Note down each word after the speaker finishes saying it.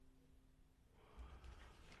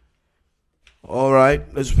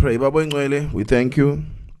right, let's pray. Baba Ngcwele, we thank you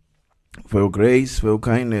for your grace, for your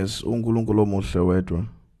kindness. uNkulunkulu omuhle wedwa.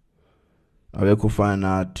 Awekho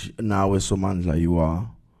fana nawe somandla, you are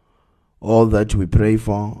all that we pray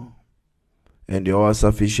for and your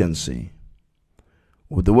sufficiency.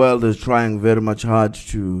 The world is trying very much hard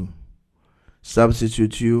to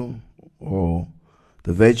substitute you or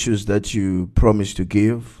the virtues that you promised to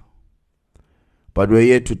give. But we're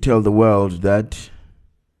here to tell the world that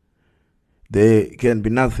there can be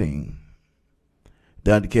nothing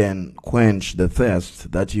that can quench the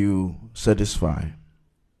thirst that you satisfy.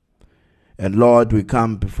 And Lord, we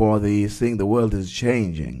come before thee, seeing the world is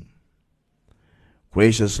changing.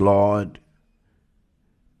 Gracious Lord,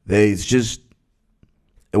 there is just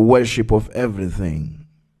a worship of everything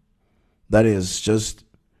that is just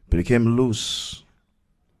became loose.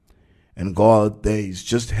 And God, there is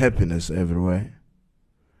just happiness everywhere.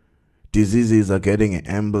 Diseases are getting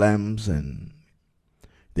emblems and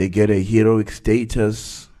they get a heroic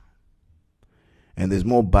status. And there's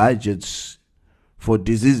more budgets for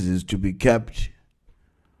diseases to be kept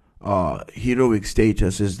heroic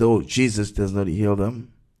status, as though Jesus does not heal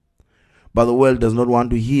them. But the world does not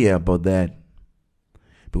want to hear about that,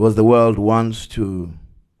 because the world wants to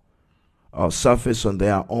surface on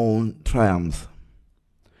their own triumph.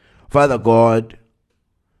 Father God,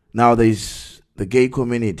 now there's the gay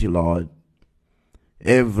community, Lord.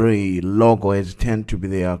 Every logo has tended to be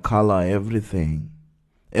their color, everything,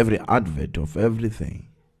 every advert of everything.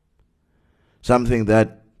 Something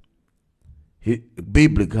that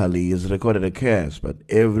biblically is recorded a curse, but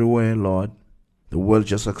everywhere, Lord, the world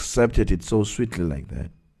just accepted it so sweetly like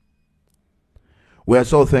that. We are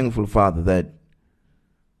so thankful, Father, that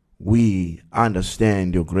we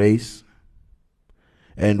understand your grace,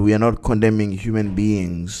 and we are not condemning human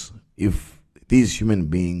beings if these human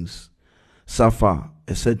beings suffer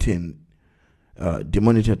a certain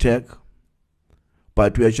demonic attack.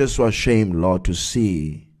 But we are just so ashamed, Lord, to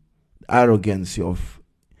see the arrogancy of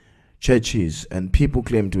churches and people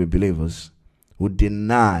claim to be believers who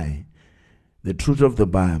deny the truth of the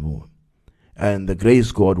Bible and the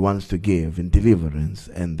grace God wants to give in deliverance,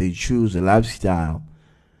 and they choose a lifestyle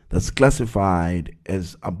that's classified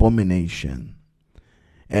as abomination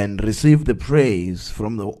and receive the praise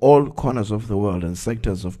from all corners of the world and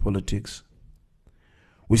sectors of politics.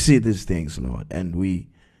 We see these things, Lord, and we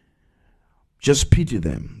just pity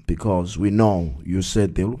them, because we know you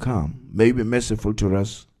said they will come. May you be merciful to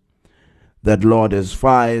us, that, Lord, as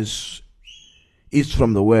far as east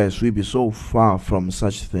from the west, we be so far from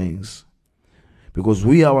such things, because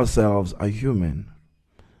we ourselves are human.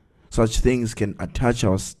 Such things can attach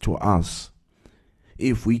us to us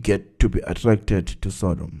if we get to be attracted to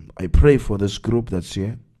Sodom. I pray for this group that's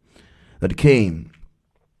here, that came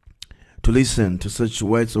to listen to such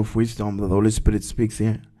words of wisdom that the Holy Spirit speaks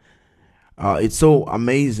here. It's so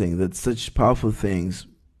amazing that such powerful things,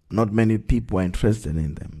 not many people are interested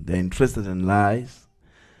in them. They're interested in lies.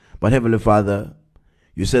 But Heavenly Father,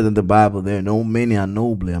 you said in the Bible, there are no many are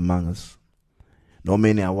noble among us. No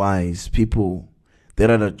many are wise. People, they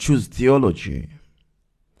rather choose theology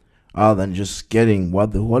other than just getting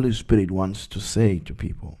what the Holy Spirit wants to say to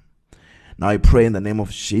people. Now I pray in the name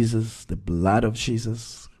of Jesus, the blood of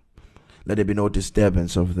Jesus, let there be no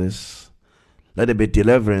disturbance of this. Let there be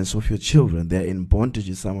deliverance of your children. They are in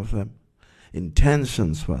bondage, some of them, in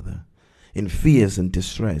tensions, Father, in fears and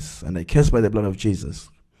distress. And I curse by the blood of Jesus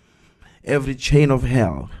every chain of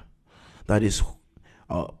hell that is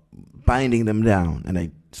binding them down. And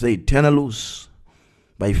I say, turn loose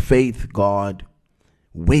by faith, God.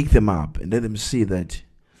 Wake them up and let them see that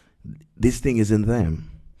this thing is in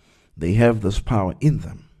them. They have this power in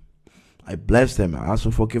them. I bless them. I ask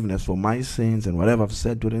for forgiveness for my sins and whatever I've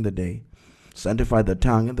said during the day. Sanctify the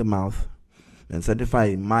tongue and the mouth, and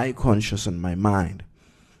sanctify my conscience and my mind.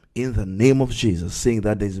 In the name of Jesus, seeing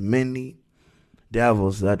that there's many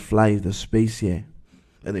devils that fly the space here,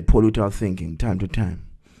 and they pollute our thinking time to time.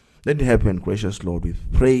 Let it happen, gracious Lord. We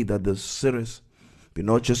pray that the series be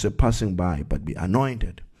not just a passing by, but be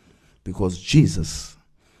anointed, because Jesus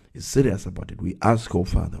is serious about it. We ask, oh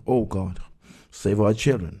Father, oh God, save our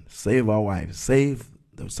children, save our wives, save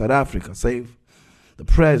South Africa, save the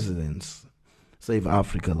presidents, save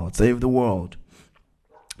Africa, Lord, save the world.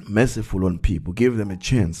 Merciful on people, give them a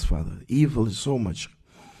chance, Father. Evil is so much,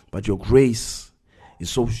 but your grace is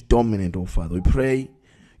so dominant, oh Father. We pray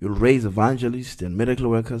you'll raise evangelists and miracle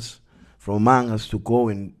workers from among us to go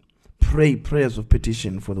and pray prayers of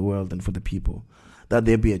petition for the world and for the people, that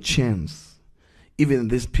there be a chance, even in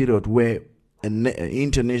this period where an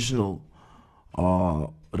international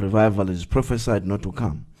revival is prophesied not to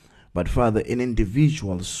come, but Father, an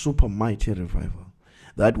individual super mighty revival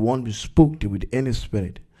that won't be spooked with any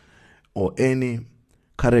spirit or any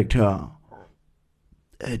character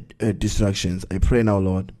distractions. I pray now,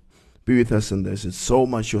 Lord, be with us in this. It's so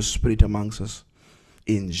much your spirit amongst us.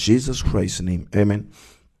 In Jesus Christ's name, amen.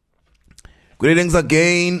 Greetings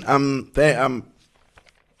again. I'm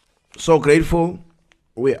so grateful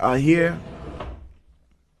we are here,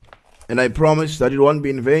 and I promise that it won't be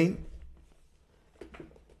in vain.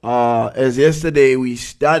 As yesterday we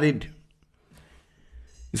studied,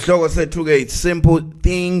 Slogan said, it's simple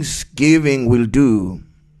things giving will do.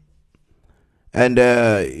 And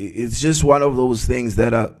it's just one of those things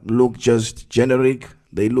that look just generic.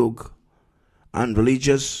 They look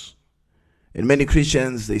unreligious. And many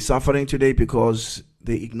Christians, they're suffering today because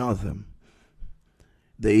they ignore them.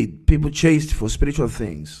 People chased for spiritual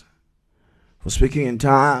things, for speaking in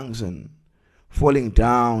tongues and falling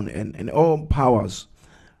down and all powers,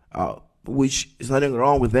 which is nothing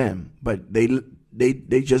wrong with them, but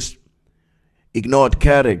they just ignored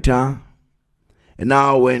character. And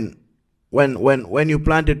now when you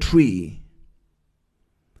plant a tree,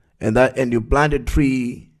 and you plant a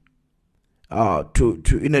tree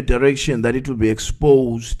to in a direction that it will be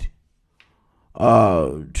exposed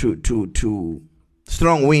to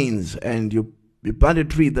strong winds, and you plant a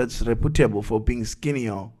tree that's reputable for being skinny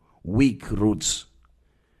or weak roots,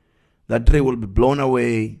 that tree will be blown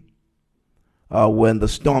away when the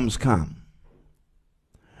storms come.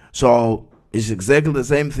 So it's exactly the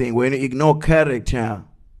same thing. When you ignore character,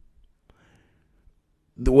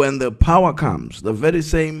 when the power comes, the very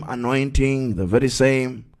same anointing, the very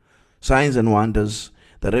same signs and wonders,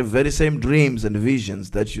 the very same dreams and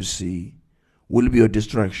visions that you see will be your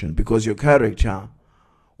distraction, because your character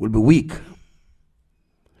will be weak.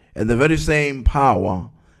 And the very same power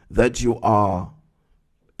that you are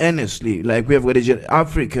earnestly, like we have got in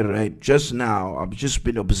Africa, right? Just now, I've just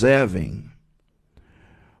been observing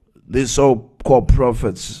these so-called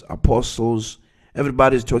prophets, apostles.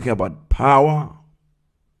 Everybody's talking about power,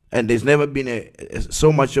 and there's never been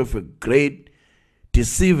so much of a great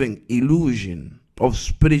deceiving illusion of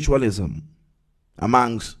spiritualism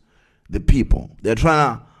amongst the people. They're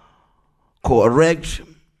trying to correct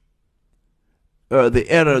the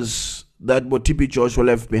errors that TB Joshua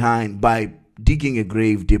left behind by digging a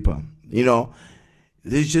grave deeper.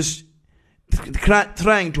 They're just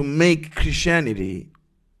trying to make Christianity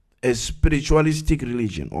a spiritualistic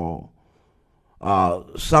religion, or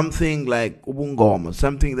something like Ubungoma,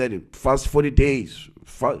 something that it fasts 40 days,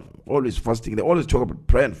 always fasting. They always talk about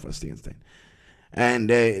prayer and fasting instead.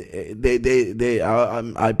 And I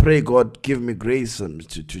pray God give me grace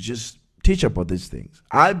to just teach about these things.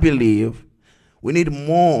 I believe we need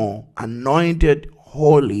more anointed,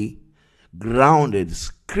 holy, grounded,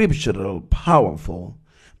 scriptural, powerful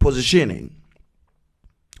positioning.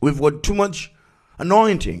 We've got too much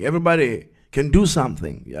anointing. Everybody can do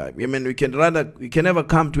something. Yeah, we can never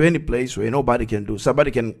come to any place where nobody can do.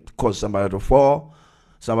 Somebody can cause somebody to fall.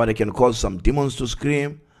 Somebody can cause some demons to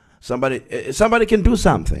scream. Somebody can do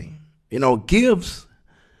something. Gifts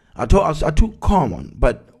are too common,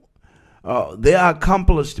 but they are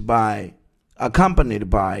accompanied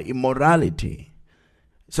by immorality.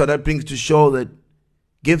 So that brings to show that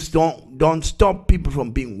gifts don't stop people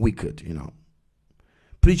from being wicked.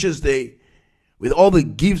 Preachers, with all the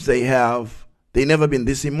gifts they have, they never been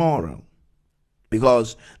this immoral,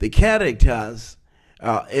 because the character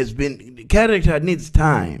needs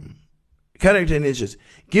time. Character needs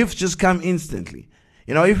gifts just come instantly.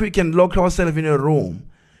 If we can lock ourselves in a room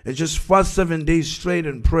and just fast 7 days straight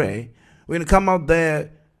and pray, we're gonna come out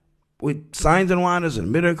there with signs and wonders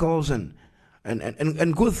and miracles and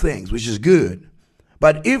good things, which is good.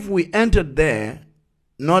 But if we entered there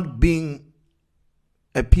not being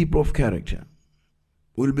a people of character,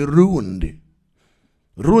 we'll be ruined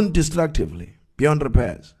destructively, beyond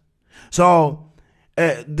repairs. So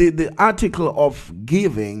the article of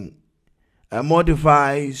giving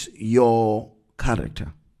modifies your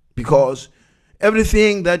character, because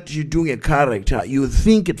everything that you do in character, you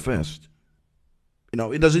think it first.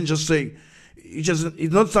 It doesn't just say,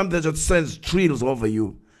 it's not something that just sends thrills over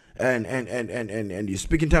you and you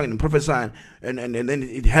speak in tongues and prophesy and then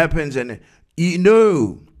it happens, and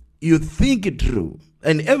you think it through,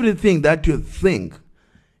 and everything that you think,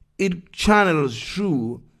 it channels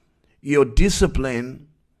through your discipline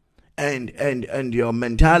and your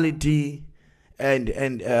mentality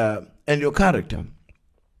and your character.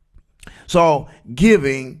 So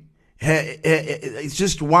giving is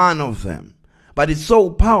just one of them, but it's so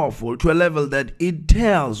powerful to a level that it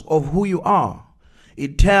tells of who you are.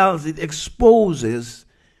 It exposes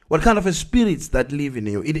what kind of spirits that live in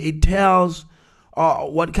you. It tells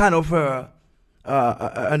what kind of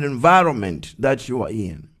an environment that you are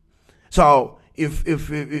in. So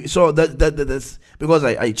so that's because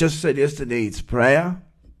I just said yesterday, it's prayer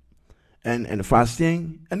and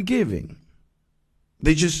fasting and giving.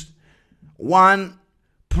 They just one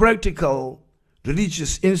practical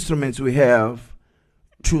religious instruments we have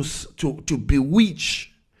to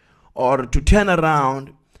bewitch or to turn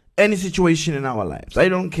around any situation in our lives. I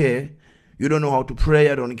don't care. You don't know how to pray.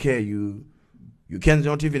 I don't care. You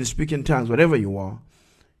cannot even speak in tongues, whatever you are.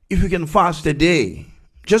 If you can fast a day,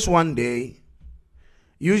 just one day,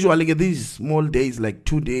 usually get these small days like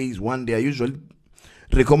 2 days, 1 day, I usually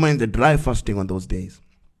recommend the dry fasting on those days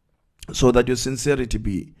so that your sincerity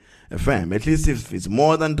be firm. At least if it's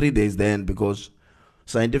more than 3 days, then because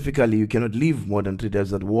scientifically you cannot live more than 3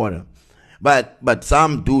 days without water. But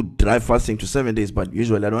some do dry fasting to 7 days, but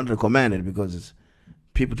usually I don't recommend it because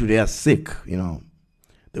people today are sick,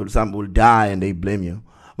 some will die and they blame you.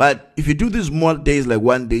 But if you do these small days like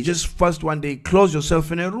 1 day, just fast 1 day, close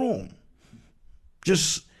yourself in a room.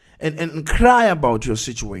 Just and cry about your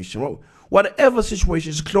situation. Well, whatever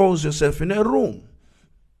situation is, close yourself in a room.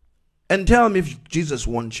 And tell me if Jesus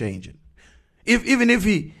won't change it. Even if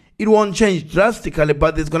it won't change drastically,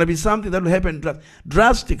 but there's going to be something that will happen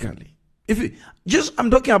drastically.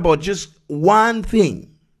 I'm talking about just one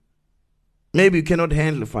thing. Maybe you cannot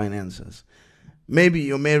handle finances. Maybe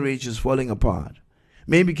your marriage is falling apart.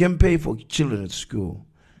 Maybe you can pay for children at school.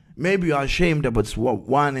 Maybe you are ashamed about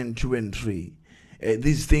 1 and 2 and 3.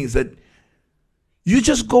 These things that you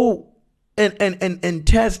just go and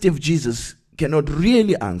test if Jesus cannot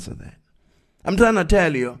really answer that. I'm trying to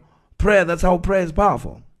tell you, prayer, that's how prayer is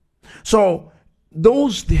powerful. So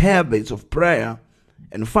those habits of prayer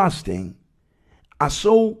and fasting are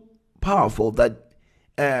so powerful that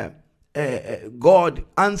God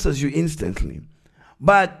answers you instantly.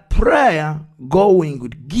 But prayer going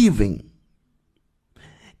with giving,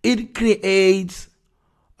 it creates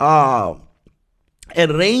a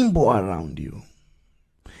rainbow around you.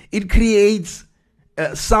 It creates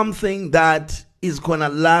something that is going to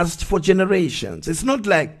last for generations. It's not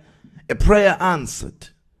like a prayer answered.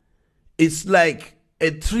 It's like a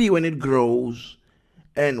tree when it grows,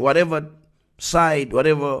 and whatever side,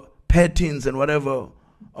 whatever patterns and whatever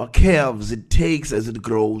curves it takes as it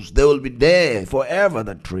grows, they will be there forever,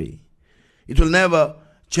 that tree. It will never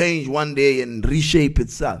change one day and reshape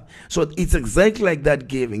itself. So it's exactly like that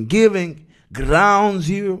giving. Giving grounds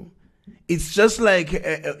you. It's just like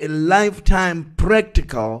a lifetime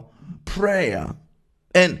practical prayer.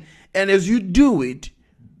 And as you do it,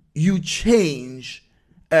 you change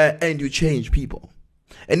and you change people.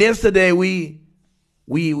 And yesterday we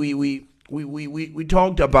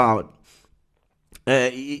talked about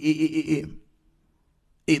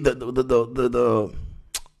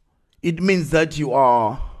it means that you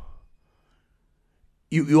are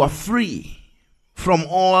free from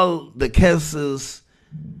all the curses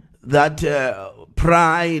that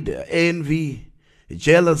pride, envy,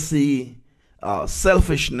 jealousy,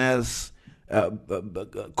 selfishness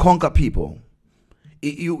conquer people.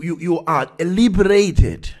 You are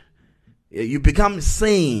liberated. You become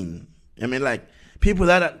sane. I mean, like people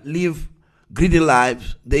that live greedy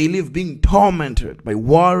lives, they live being tormented by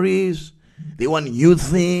worries. They want new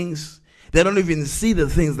things. They don't even see the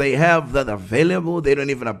things they have that are available. They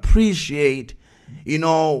don't even appreciate,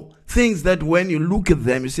 things that when you look at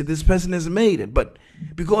them, you see this person has made it. But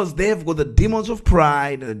because they've got the demons of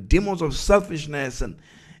pride and the demons of selfishness and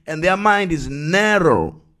their mind is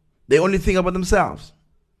narrow, they only think about themselves.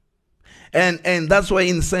 And that's why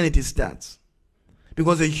insanity starts.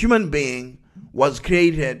 Because a human being was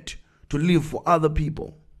created to live for other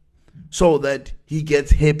people so that he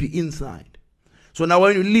gets happy inside. So now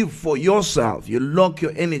when you live for yourself, you lock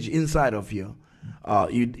your energy inside of you.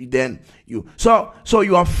 So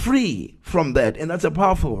you are free from that, and that's a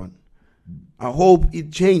powerful one. I hope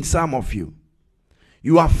it changed some of you.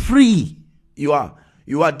 You are free. You are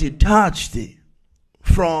detached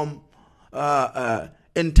from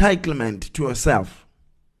entitlement to yourself.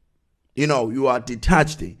 You are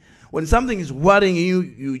detached. When something is worrying you,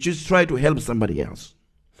 you just try to help somebody else.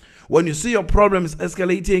 When you see your problems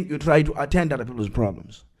escalating, you try to attend other people's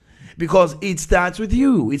problems. Because it starts with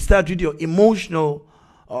you. It starts with your emotional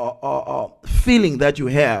feeling that you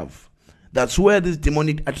have. That's where these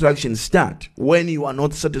demonic attractions start, when you are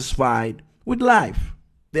not satisfied with life.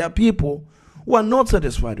 There are people who are not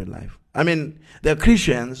satisfied with life. I mean, there are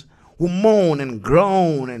Christians who moan and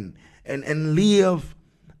groan and live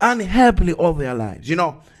unhappily all their lives.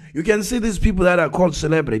 You can see these people that are called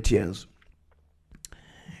celebrities.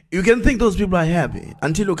 You can think those people are happy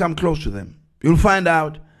until you come close to them. You'll find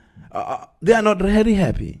out they are not really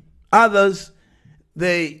happy. Others,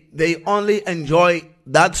 they only enjoy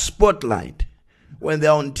that spotlight when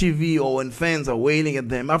they're on TV or when fans are wailing at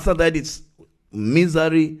them. After that, it's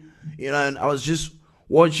misery. And I was just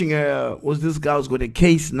watching was this guy who's got a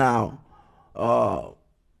case now,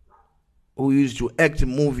 who used to act a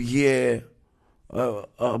movie here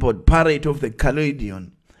about Pirate of the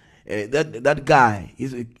Caribbean. That guy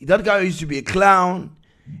used to be a clown.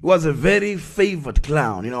 He was a very favored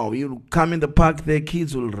clown. He'll come in the park there,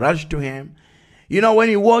 kids will rush to him. When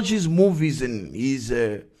you watch his movies and his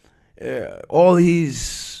all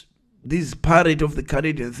these Pirate of the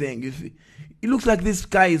Caribbean thing, you see, it looks like this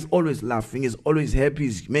guy is always laughing, he's always happy,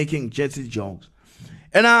 he's making jetty jokes.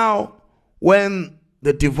 And now, when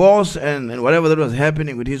the divorce and whatever that was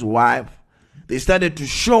happening with his wife, they started to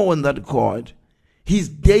show in that court his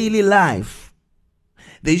daily life.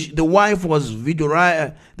 The wife was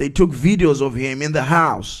they took videos of him in the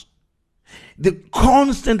house. The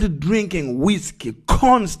constantly drinking whiskey,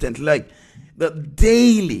 like the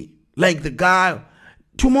daily, like the guy.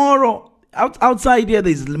 Tomorrow, outside here,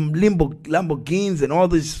 there's Lamborghinis and all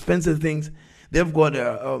these fancy things. They've got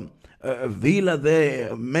a villa there,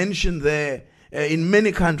 a mansion there, in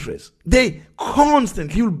many countries. They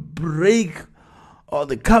constantly will break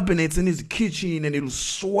the cabinets in his kitchen and he'll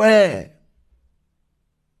swear.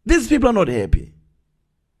 These people are not happy.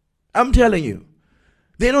 I'm telling you.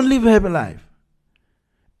 They don't live a happy life.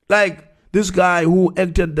 Like this guy who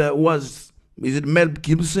acted is it Mel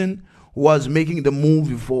Gibson, who was making the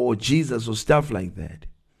movie for Jesus or stuff like that.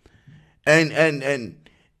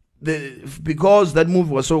 Because that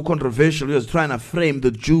movie was so controversial, he was trying to frame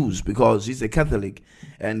the Jews because he's a Catholic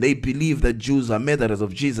and they believe that Jews are murderers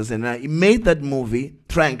of Jesus. And he made that movie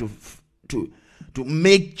trying to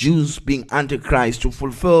make Jews being antichrist, to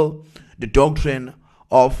fulfill the doctrine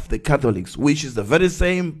of the Catholics, which is the very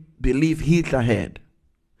same belief Hitler had.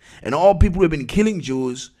 And all people who have been killing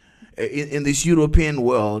Jews in this European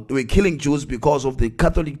world, were killing Jews because of the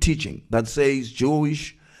Catholic teaching that says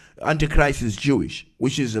Antichrist is Jewish,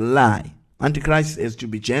 which is a lie. Antichrist is to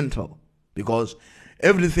be gentle, because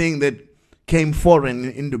everything that came foreign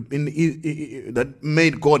that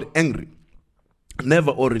made God angry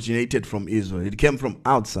never originated from Israel. It came from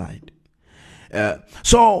outside.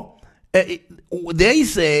 So they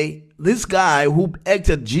say this guy who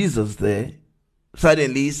acted Jesus there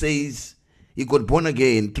suddenly says he got born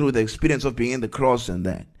again through the experience of being in the cross and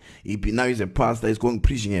that. Now he's a pastor, he's going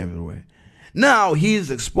preaching everywhere. Now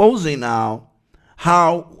he's exposing now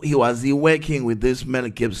how he was working with this Mel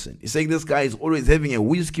Gibson. He's saying this guy is always having a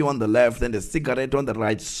whiskey on the left and a cigarette on the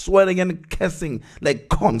right, swearing and cursing like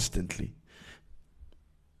constantly.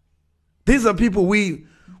 These are people we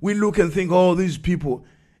look and think, oh, these people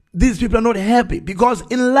are not happy, because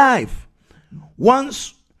in life,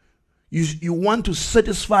 once you want to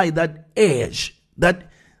satisfy that urge,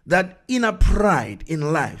 that inner pride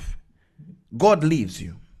in life, God leaves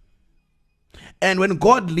you. And when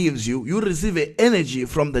God leaves you, you receive an energy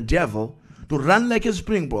from the devil to run like a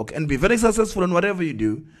springbok and be very successful in whatever you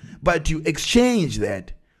do, but you exchange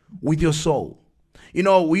that with your soul.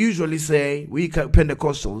 We usually say, we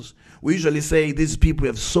Pentecostals, we usually say these people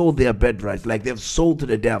have sold their birthright, like they've sold to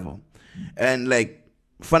the devil. And like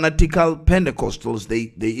fanatical Pentecostals,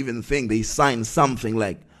 they even think they sign something,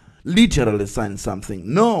 like literally sign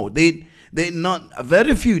something. No, they not,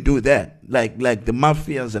 very few do that, like the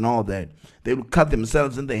mafias and all that. They will cut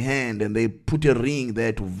themselves in the hand and they put a ring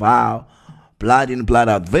there to vow, blood in, blood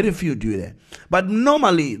out. Very few do that. But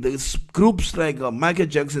normally, these groups like Michael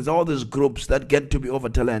Jackson's, all these groups that get to be over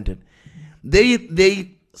talented,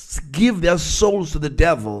 they give their souls to the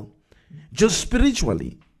devil just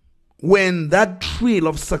spiritually. When that thrill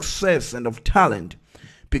of success and of talent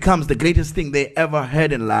becomes the greatest thing they ever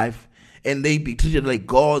had in life, and they be treated like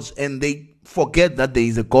gods, and they forget that there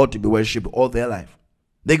is a God to be worshipped all their life.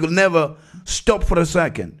 They could never stop for a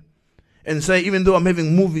second and say, even though I'm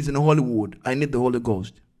having movies in Hollywood, I need the Holy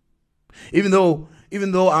Ghost. Even though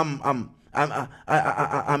I'm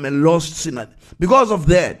a lost sinner. Because of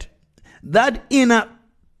that inner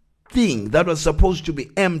thing that was supposed to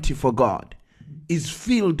be empty for God is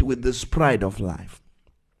filled with this pride of life.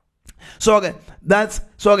 So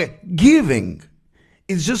giving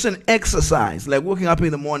is just an exercise, like waking up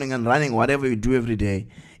in the morning and running, whatever you do every day.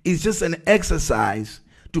 It's just an exercise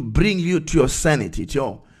to bring you to your sanity,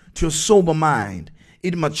 to your sober mind.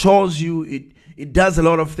 It matures you. It does a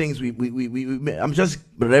lot of things. I'm just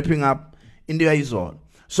wrapping up in the episode.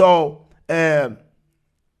 So that's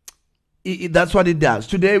what it does.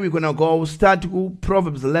 Today we're going to start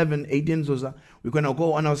Proverbs 11:18. So we're going to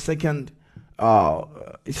go on our second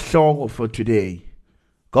song for today.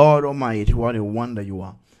 God Almighty, what a wonder you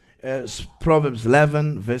are. Proverbs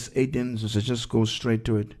 11, verse 18. So just go straight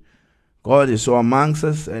to it. God is so amongst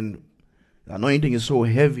us, and the anointing is so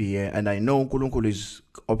heavy here, and I know Kulunku is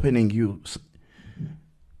opening you.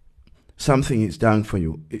 Something is done for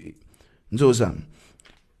you. Nzosa.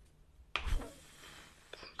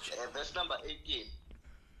 Verse number 18.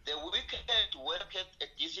 The wicked worketh a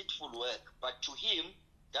deceitful work, but to him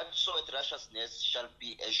that soweth righteousness shall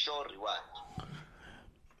be a sure reward.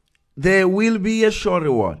 There will be a sure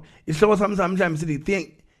reward. It's so sometimes the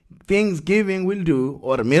things giving will do,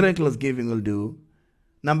 or miracles giving will do.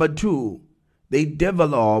 Number two, they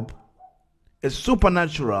develop a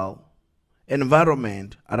supernatural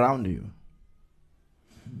environment around you.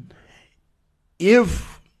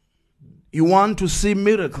 If you want to see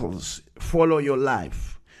miracles follow your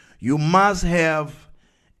life, you must have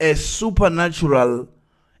a supernatural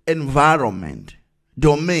environment,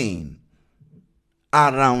 domain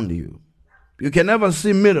around you. You can never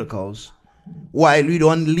see miracles while you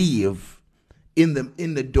don't live in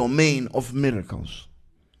the domain of miracles.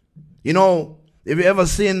 You know, have you ever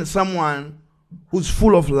seen someone who's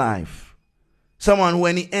full of life? Someone,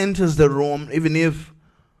 when he enters the room, even if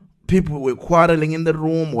people were quarreling in the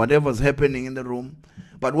room, whatever's happening in the room,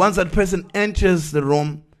 but once that person enters the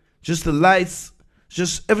room, just the lights,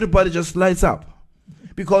 just everybody just lights up.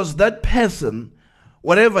 Because that person,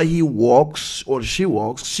 wherever he walks or she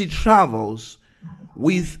walks, she travels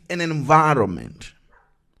with an environment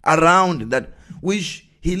around that which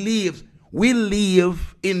he lives. We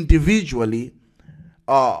live individually,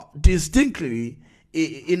 distinctly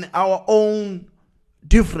in our own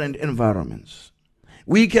different environments.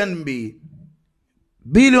 We can be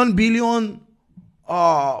billion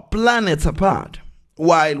planets apart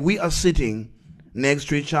while we are sitting next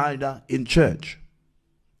to each other in church.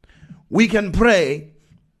 We can pray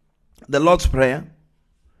the Lord's Prayer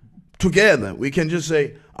together. We can just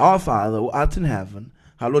say, Our Father who art in heaven,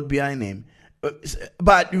 hallowed be thy name.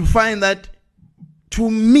 But you find that to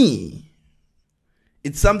me,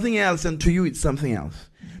 it's something else, and to you, it's something else.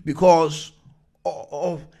 Because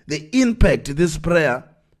of the impact this prayer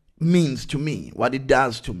means to me, what it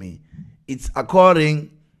does to me. It's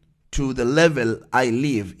according to the level I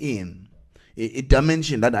live in, a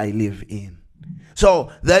dimension that I live in.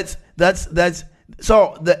 So that's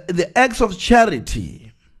so the acts of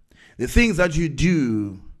charity, the things that you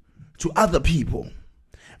do to other people.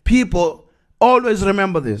 People always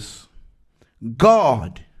remember this.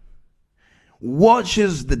 God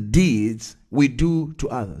watches the deeds we do to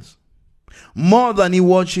others more than he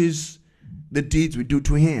watches the deeds we do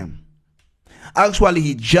to him. Actually,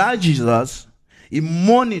 he judges us, he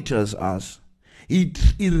monitors us, he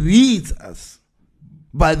reads us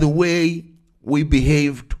by the way we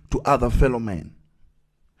behave to other fellow men.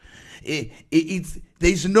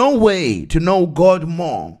 There's no way to know God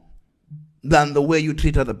more than the way you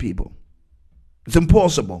treat other people. It's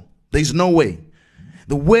impossible. There's no way.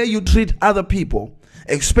 The way you treat other people,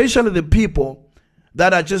 especially the people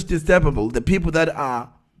that are just detestable, the people that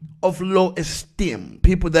are of low esteem,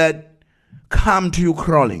 people that come to you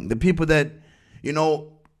crawling, the people that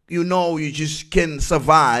you just can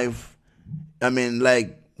survive,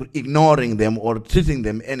 like ignoring them or treating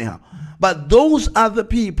them anyhow. But those are the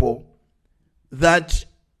people that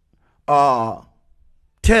tell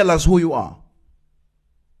us who you are.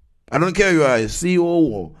 I don't care if you are a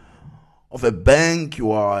CEO of a bank,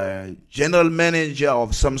 you are a general manager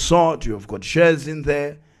of some sort, you have got shares in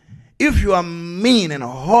there. If you are mean and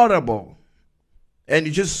horrible, and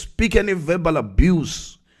you just speak any verbal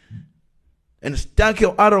abuse, and stuck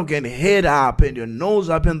your arrogant head up and your nose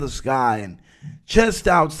up in the sky and chest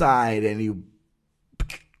outside, and you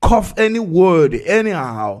cough any word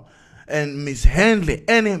anyhow and mishandle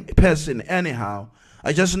any person anyhow,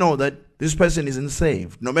 I just know that this person isn't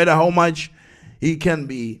saved. No matter how much he can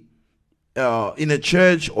be in a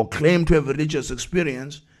church or claim to have a religious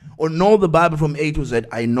experience or know the Bible from A to Z,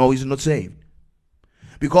 I know he's not saved.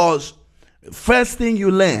 Because first thing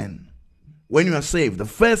you learn when you are saved, the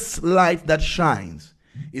first light that shines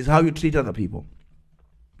is how you treat other people.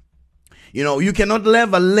 You cannot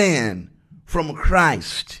ever learn from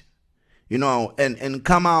Christ, and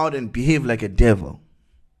come out and behave like a devil.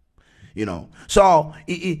 So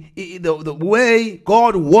the way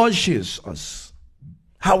God washes us,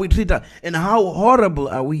 how we treat us, and how horrible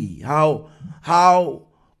are we, how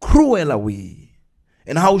cruel are we,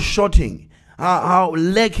 and how shorting, how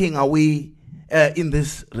lacking are we in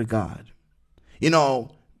this regard.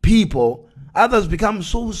 Others become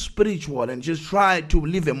so spiritual and just try to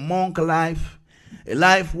live a monk life, a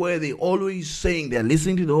life where they always saying they're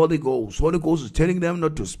listening to the Holy Ghost. Holy Ghost is telling them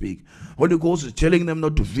not to speak. Holy Ghost is telling them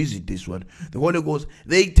not to visit this one. The Holy Ghost,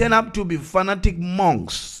 they turn up to be fanatic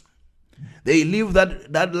monks. They live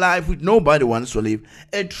that life which nobody wants to live.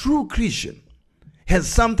 A true Christian has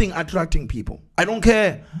something attracting people. I don't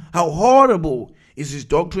care how horrible is his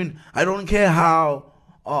doctrine. I don't care how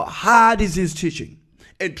hard is his teaching.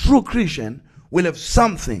 A true Christian will have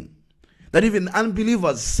something that even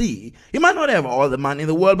unbelievers see. He might not have all the money in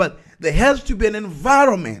the world, but there has to be an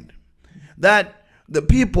environment that the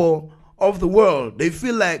people of the world, they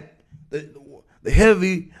feel like the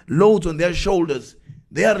heavy loads on their shoulders,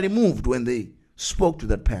 they are removed when they spoke to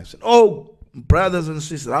that person. Oh, brothers and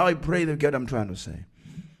sisters, how I pray they get what I'm trying to say.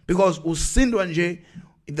 Because usindwa nje,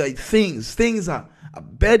 the things are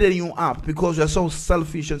burdening you up because you're so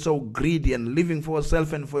selfish and so greedy and living for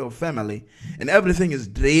yourself and for your family, and everything is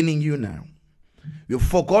draining you now. You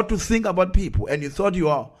forgot to think about people, and you thought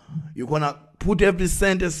you're gonna put every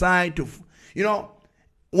cent aside to,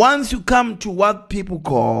 once you come to what people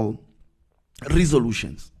call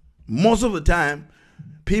resolutions, most of the time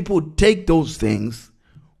people take those things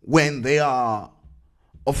when they are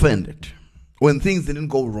offended, when things didn't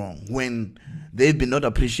go wrong, when they've been not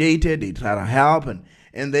appreciated, they try to help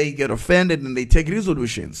and they get offended and they take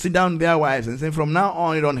resolutions. Sit down with their wives and say, from now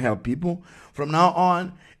on, you don't help people. From now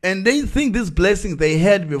on, and they think these blessings they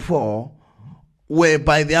had before were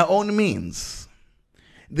by their own means.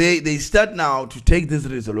 They start now to take these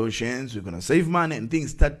resolutions. We're going to save money, and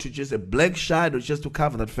things start to just a black shadow just to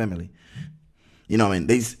cover that family. Even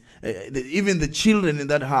the children in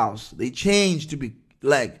that house, they change to be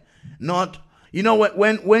like not.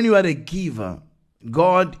 When you are a giver,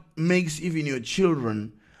 God makes even your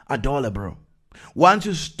children a dollar, bro. Once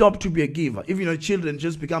you stop to be a giver, even your children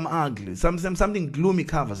just become ugly. Something gloomy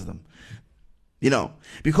covers them.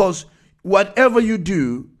 Because whatever you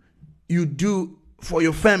do for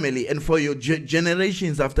your family and for your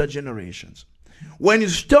generations after generations. When you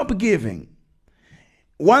stop giving,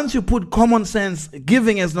 once you put common sense,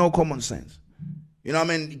 giving has no common sense.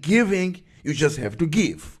 Giving, you just have to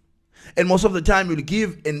give. And most of the time you'll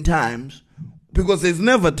give in times, because there's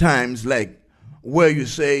never times like where you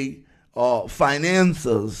say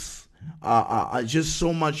finances are just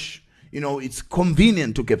so much, it's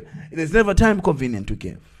convenient to give. There's never time convenient to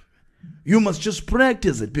give. You must just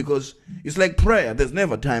practice it, because it's like prayer. There's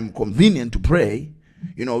never time convenient to pray.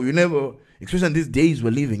 You never, especially in these days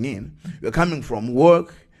we're living in. You're coming from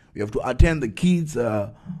work. You have to attend the kids,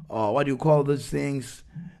 what do you call those things?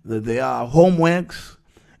 They are homeworks.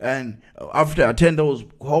 And after attend those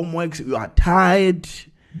homeworks, you are tired.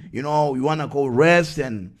 You want to go rest.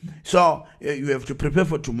 And so you have to prepare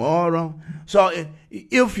for tomorrow. So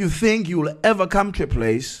if you think you will ever come to a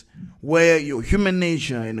place where your human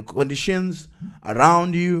nature and the conditions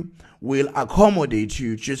around you will accommodate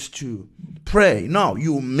you just to pray, no,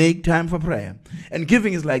 you make time for prayer. And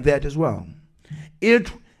giving is like that as well.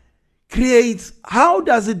 It creates, how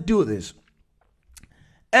does it do this?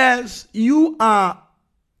 As you are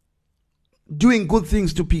doing good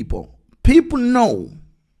things to people, people know,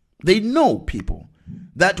 people,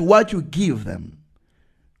 that what you give them,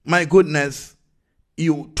 my goodness,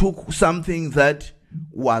 you took something that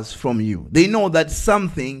was from you. They know that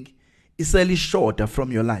something is really shorter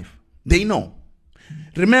from your life. They know.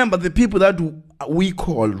 Remember, the people that we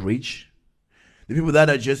call rich, the people that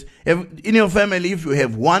are just, in your family, if you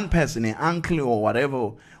have one person, an uncle or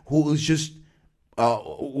whatever, who is just,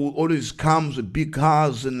 who always comes with big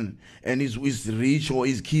cars and is rich, or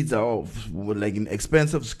his kids are like in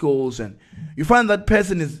expensive schools, and you find that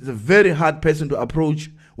person is a very hard person to approach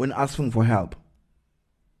when asking for help.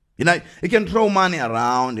 He can throw money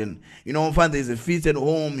around and, find there's a feast at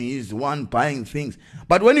home, he's the one buying things.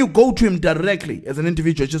 But when you go to him directly, as an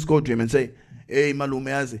individual, just go to him and say, hey, malume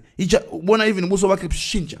yazi,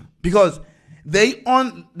 because they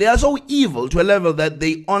are so evil to a level that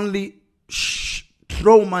they only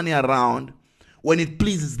throw money around when it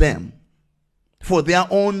pleases them for their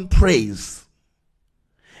own praise.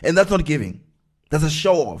 And that's not giving. That's a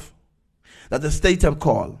show off. That's a status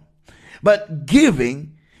call. But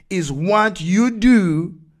giving is what you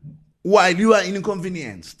do while you are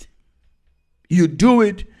inconvenienced. You do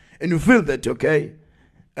it and you feel that, okay,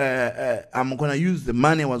 I'm going to use the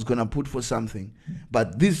money I was going to put for something,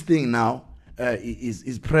 but this thing now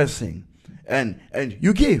is pressing. And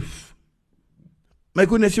you give. My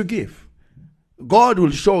goodness, you give. God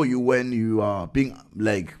will show you when you are being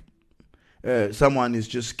like, someone is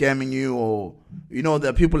just scamming you, or there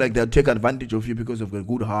are people like that take advantage of you because of a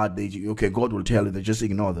good heart. God will tell you, they just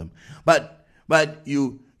ignore them. But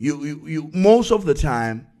you most of the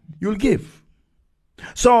time you'll give.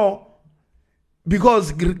 So,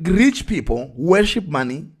 because rich people worship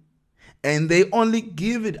money and they only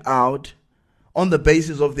give it out on the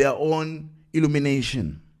basis of their own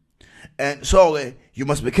illumination. And so you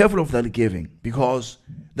must be careful of that giving, because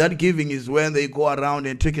that giving is when they go around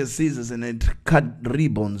and take scissors and then cut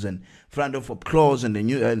ribbons in front of applause and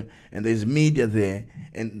there's media there,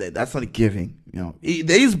 and that's not giving.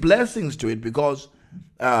 There is blessings to it, because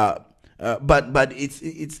but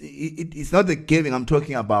it's not the giving I'm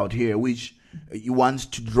talking about here, which you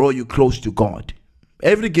want to draw you close to God.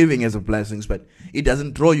 Every giving has a blessings, but it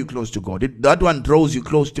doesn't draw you close to God. That one draws you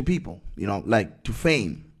close to people, like to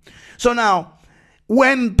fame. So now,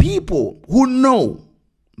 when people who know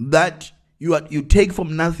that you take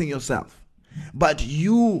from nothing yourself, but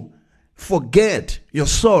you forget your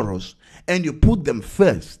sorrows and you put them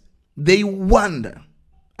first, they wonder.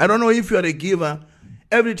 I don't know if you are a giver.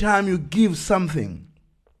 Every time you give something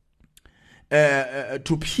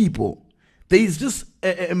to people, there is just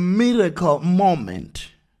a miracle moment.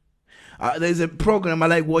 There's a program I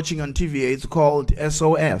like watching on TV. It's called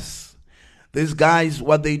SOS. These guys,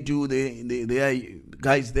 what they do, they are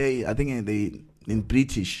guys. I think in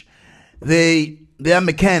British, they are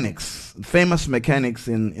mechanics, famous mechanics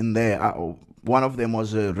in there. One of them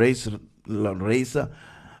was a racer.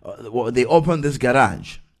 They opened this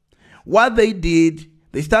garage. What they did,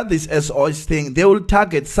 they start this SOS thing. They will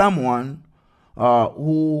target someone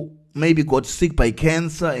who maybe got sick by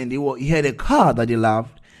cancer, and he had a car that he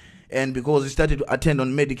loved, and because he started to attend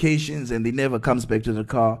on medications and he never comes back to the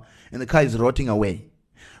car, and the car is rotting away.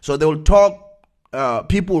 So they will talk,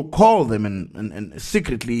 people call them and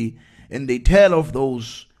secretly, and they tell of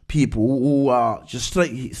those people who are just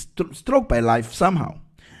struck by life somehow.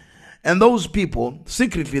 And those people,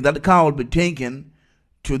 secretly, that car will be taken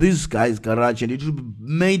to this guy's garage and it will be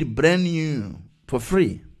made brand new for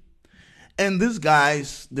free. And these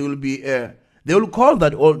guys, they will call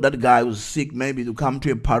that guy who's sick maybe to come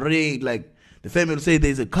to a parade. Like the family will say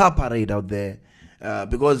there's a car parade out there.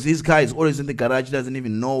 Because this guy is always in the garage, he doesn't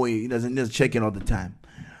even know, he doesn't just check in all the time.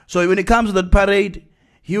 So when it comes to that parade,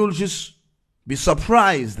 he will just be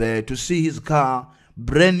surprised there to see his car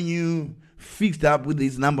brand new, fixed up with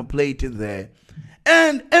his number plate in there.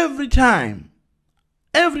 And every time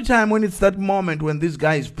when it's that moment when these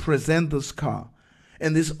guys present this car,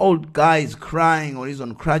 and this old guy is crying or he's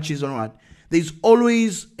on crutches or what, there's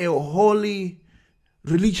always a holy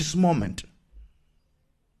religious moment.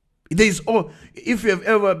 If you have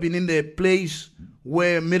ever been in a place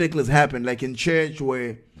where miracles happen, like in church,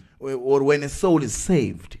 or when a soul is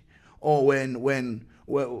saved, or when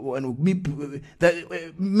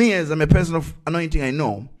me as I'm a person of anointing, I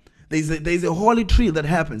know there's a holy tree that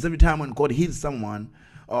happens every time when God heals someone,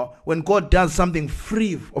 or when God does something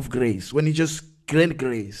free of grace, when He just grant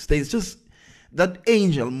grace. There's just that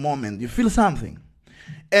angel moment. You feel something,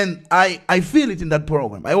 and I feel it in that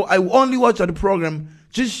program. I only watch that program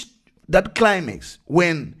just that climax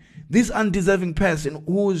when this undeserving person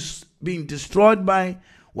who's being destroyed by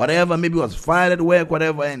whatever, maybe was fired at work,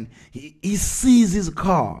 whatever, and he sees his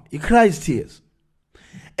car, he cries tears.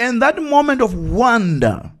 And that moment of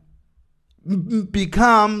wonder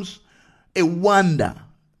becomes a wonder,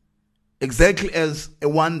 exactly as a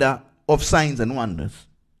wonder of signs and wonders.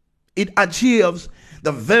 It achieves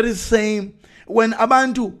the very same. When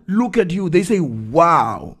abantu look at you, they say,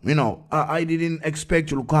 wow, I didn't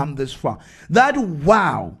expect you to come this far. That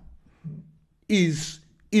wow is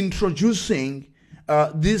introducing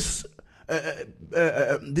this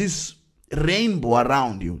rainbow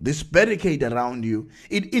around you, this barricade around you.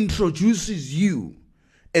 It introduces you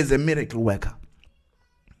as a miracle worker.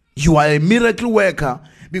 You are a miracle worker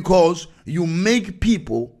because you make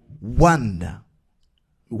people wonder,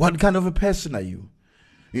 what kind of a person are you?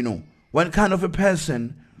 What kind of a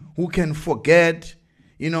person who can forget,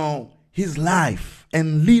 his life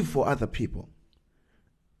and live for other people?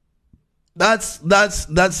 That's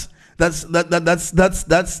the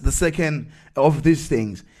second of these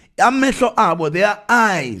things. Amehlo abo, their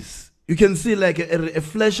eyes, you can see like a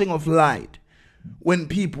flashing of light when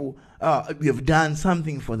people you have done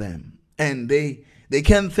something for them, and they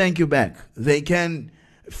can thank you back. They can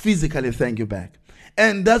physically thank you back.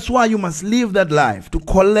 And that's why you must live that life, to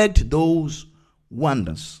collect those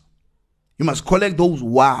wonders. You must collect those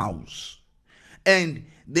wows. And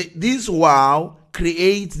this wow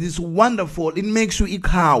creates this wonderful, it makes you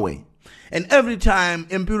ikawe. And every time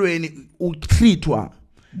empirweni utlitwa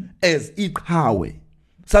as ikawe,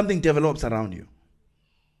 something develops around you.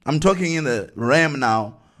 I'm talking in the realm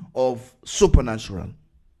now of supernatural.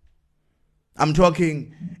 I'm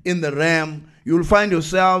talking in the realm, you'll find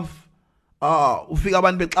yourself ufika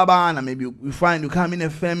abantu bexabana, maybe you find you come in a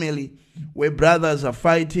family where brothers are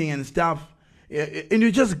fighting and stuff, and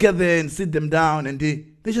you just get there and sit them down and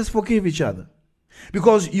they just forgive each other.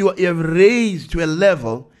 Because you have raised to a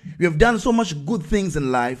level, you have done so much good things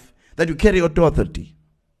in life that you carry authority.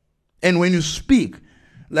 And when you speak,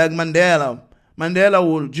 like Mandela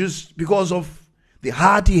will just, because of the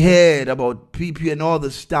heart he had about people and all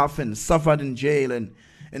the stuff and suffered in jail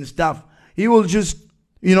and stuff, he will just,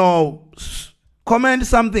 comment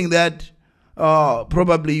something that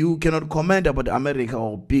probably you cannot comment about America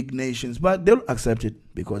or big nations, but they'll accept it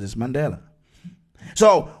because it's Mandela.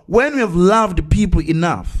 So when we have loved people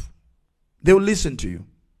enough, they will listen to you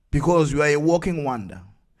because you are a walking wonder.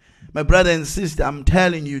 My brother and sister, I'm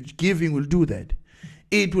telling you, giving will do that.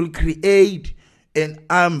 It will create an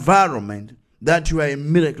environment that you are a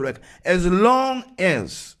miracle worker. As long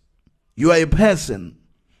as you are a person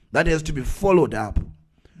that has to be followed up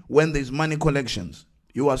when there's money collections,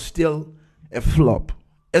 you are still a flop.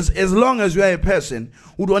 As long as you are a person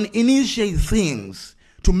who don't initiate things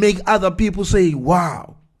to make other people say,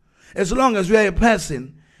 wow. As long as you are a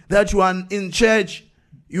person that you are in church,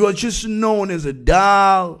 you are just known as a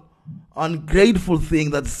dull, ungrateful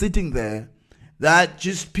thing that's sitting there, that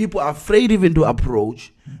just people are afraid even to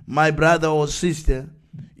approach, my brother or sister,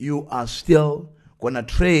 you are still going to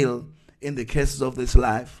trail in the cases of this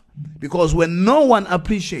life. Because when no one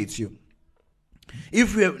appreciates you,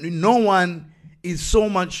 if no one is so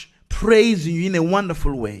much praising you in a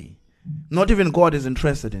wonderful way, not even God is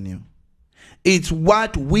interested in you. It's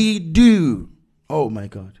what we do. Oh my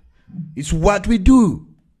God. It's what we do.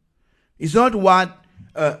 It's not what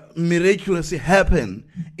miraculously happen.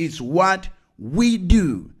 It's what we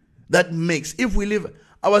do that makes. If we live,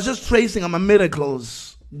 I was just tracing on my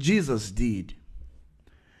miracles Jesus did.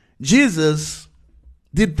 Jesus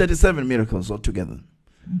did 37 miracles altogether.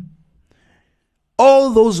 All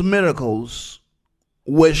those miracles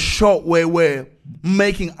were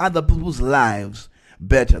making other people's lives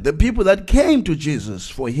better. The people that came to Jesus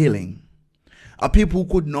for healing are people who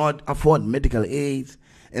could not afford medical aid,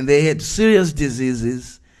 and they had serious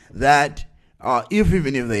diseases that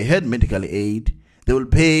even if they had medical aid, they will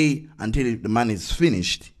pay until the money is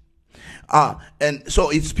finished. And so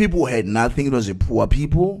it's people who had nothing. It was a poor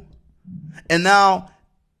people. And now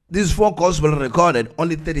these 4 gospels recorded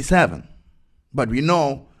only 37. But we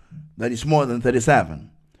know that it's more than 37.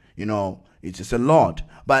 It's just a lot.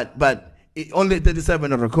 But only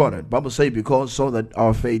 37 are recorded. Bible says because so that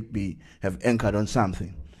our faith have anchored on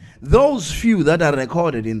something. Those few that are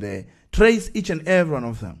recorded in there, trace each and every one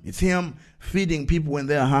of them. It's him feeding people when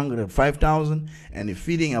they are hungry, 5,000, and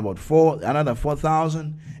feeding about another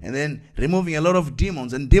 4,000, and then removing a lot of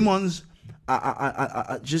demons. And demons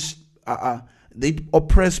they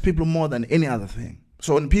oppress people more than any other thing.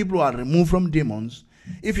 So when people are removed from demons,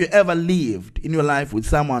 if you ever lived in your life with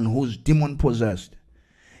someone who's demon possessed,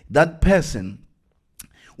 that person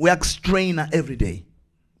works trainer every day.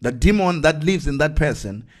 The demon that lives in that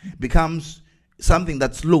person becomes something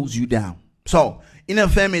that slows you down. So in a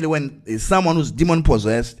family, when there's someone who's demon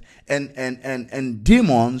possessed and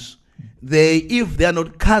demons, if they are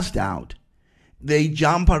not cast out, they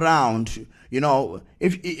jump around.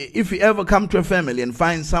 If you ever come to a family and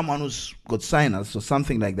find someone who's got sinus or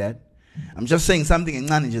something like that, I'm just saying something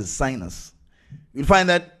in English is sinus. You'll find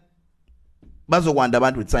that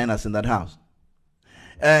bazogwanda with sinus in that house.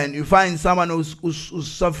 And you find someone who's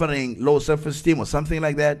suffering low self-esteem or something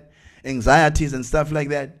like that, anxieties and stuff like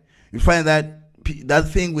that. You find that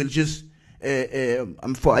thing will just,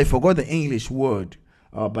 I forgot the English word,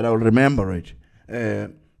 but I'll remember it.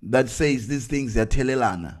 That says these things, they're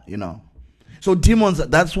telelana, So demons,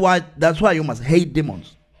 that's why you must hate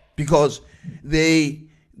demons, because they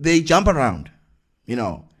jump around,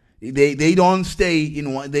 they don't stay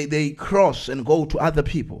in one, they cross and go to other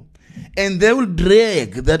people, and they will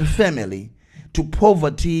drag that family to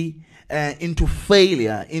poverty, into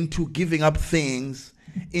failure, into giving up things,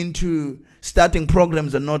 into starting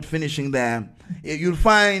programs and not finishing them. You'll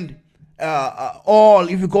find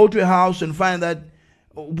if you go to a house and find that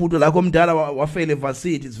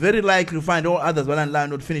it's very likely to find all others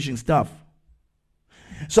not finishing stuff.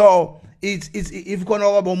 So it's if you find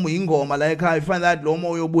that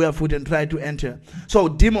lomo yobuya food and try to enter. So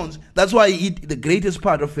demons, that's why the greatest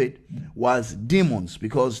part of it was demons,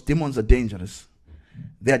 because demons are dangerous.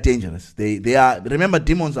 They are dangerous. They are, remember,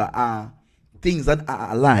 demons are things that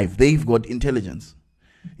are alive. They've got intelligence.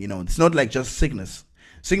 It's not like just sickness.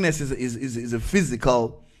 Sickness is a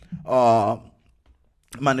physical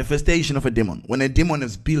manifestation of a demon. When a demon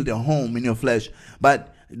has built a home in your flesh,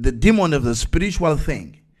 but the demon of the spiritual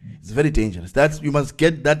thing It's very dangerous. You must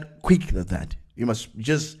get that quick. You must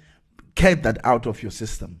just get that out of your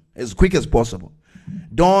system as quick as possible.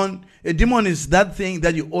 A demon is that thing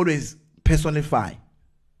that you always personify.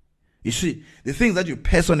 You see, the things that you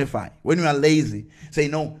personify when you are lazy, say,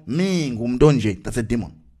 no, me ngumdonje, that's a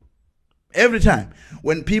demon. Every time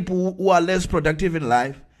when people who are less productive in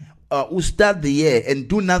life who start the year and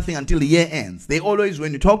do nothing until the year ends, they always,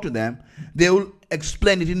 when you talk to them, they will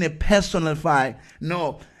explain it in a personified,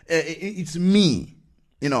 no, it's me.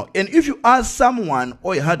 And if you ask someone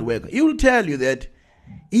or a hard worker, he will tell you that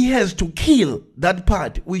he has to kill that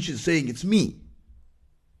part which is saying it's me.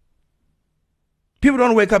 People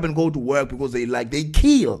don't wake up and go to work because they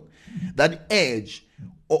kill that edge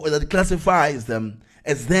or that classifies them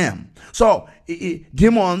as them. So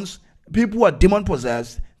demons, people who are demon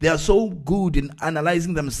possessed, they are so good in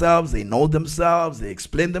analyzing themselves. They know themselves. They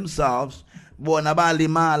explain themselves. They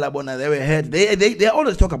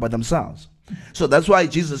always talk about themselves. So that's why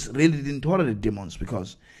Jesus really didn't tolerate demons,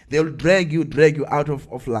 because they'll drag you out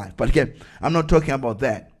of life. But again, I'm not talking about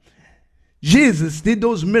that. Jesus did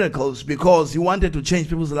those miracles because he wanted to change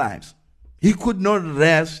people's lives. He could not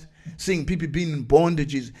rest seeing people being in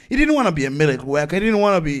bondages. He didn't want to be a miracle worker. He didn't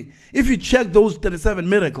want to be. If you check those 37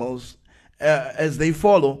 miracles as they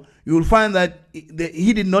follow, you will find that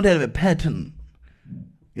he did not have a pattern.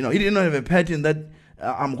 He did not have a pattern that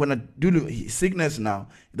I'm going to do sickness now.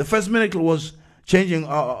 The first miracle was changing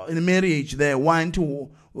in the marriage, the wine to.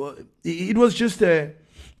 It was just a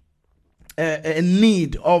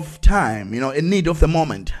need of time, a need of the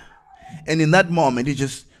moment. And in that moment, he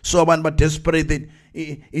just saw one but desperate that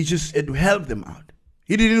it helped them out.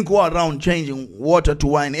 He didn't go around changing water to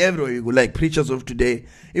wine everywhere you go, like preachers of today.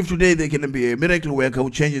 If today they can be a miracle worker who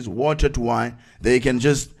changes water to wine, they can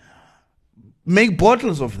just make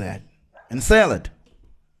bottles of that and sell it.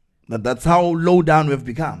 That's how low down we've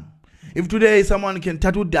become. If today someone can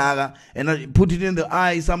tattoo daga and put it in the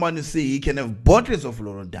eye, someone to see, he can have bottles of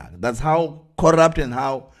Lord daga. That's how corrupt and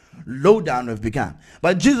how low down we've become.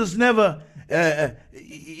 But Jesus never,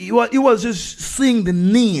 he was just seeing the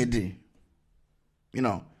need.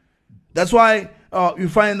 That's why you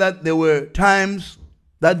find that there were times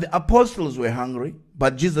that the apostles were hungry,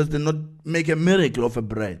 but Jesus did not make a miracle of a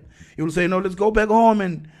bread. He will say, no, let's go back home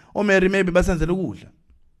and Mary maybe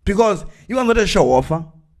because he was not a show offer.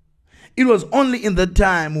 It was only in the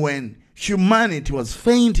time when humanity was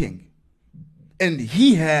fainting and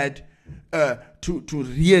he had to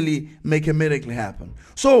really make a miracle happen.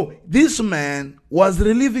 So this man was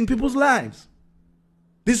relieving people's lives.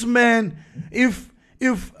 This man, if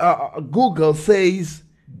Google says,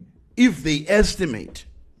 if they estimate,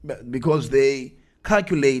 because they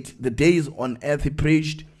calculate the days on earth he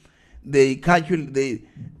preached, they calculate,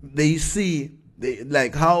 they see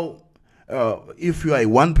like how if you are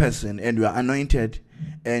one person and you are anointed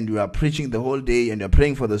and you are preaching the whole day and you are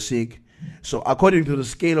praying for the sick, so according to the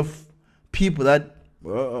scale of people that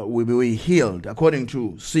will be healed, according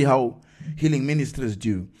to see how healing ministries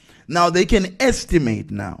do, now they can estimate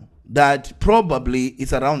now that probably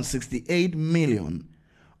it's around 68 million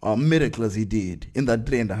miracles he did in that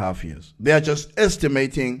 3.5 years. They are just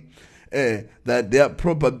estimating that they are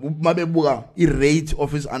probably rate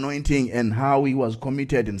of his anointing and how he was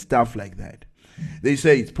committed and stuff like that. They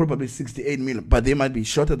say it's probably 68 million, but they might be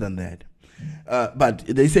shorter than that. But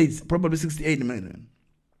they say it's probably 68 million.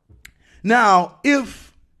 Now,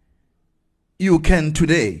 if you can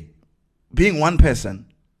today, being one person,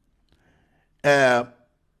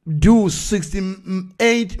 do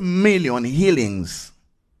 68 million healings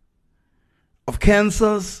of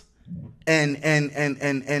cancers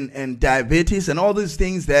and diabetes and all these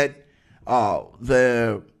things that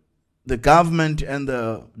the government and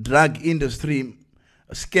the drug industry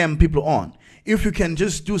scam people on. If you can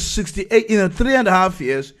just do 68 in 3.5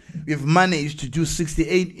 years, you've managed to do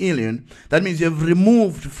 68 million. That means you've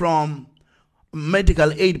removed from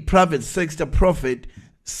medical aid private sector profit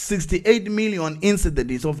 68 million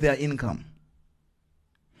incidents of their income.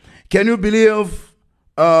 Can you believe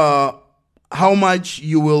how much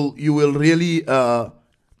you will really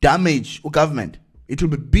damage government? It will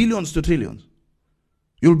be billions to trillions.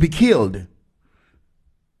 You'll be killed.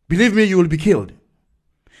 Believe me, you will be killed.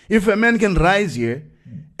 If a man can rise here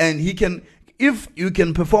and if you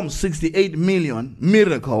can perform 68 million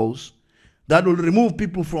miracles that will remove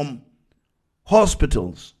people from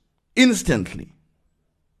hospitals instantly,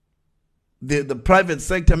 the private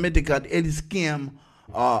sector medical aid scheme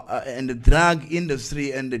and the drug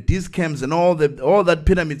industry and the discounts and all that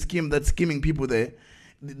pyramid scheme that's scheming people there,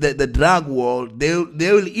 the drug world, they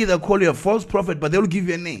will either call you a false prophet, but they will give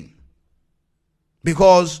you a name.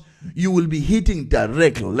 Because you will be hitting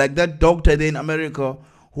directly. Like that doctor there in America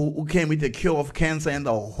who came with a cure of cancer, and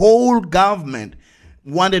the whole government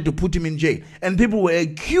wanted to put him in jail. And people were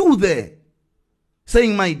accused there,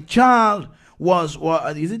 saying my child was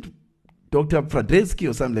is it Dr. Fradetsky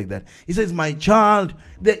or something like that? He says, my child,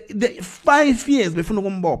 the 5 years before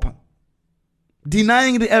Ngombopha,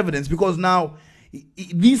 denying the evidence, because now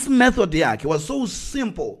this method was so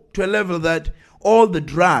simple to a level that all the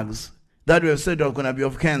drugs that were said are going to be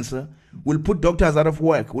of cancer will put doctors out of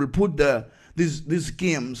work, will put these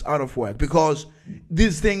schemes out of work, because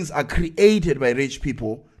these things are created by rich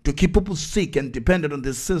people to keep people sick and dependent on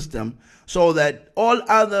this system, so that all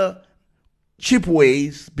other cheap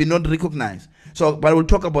ways be not recognized. So, but we'll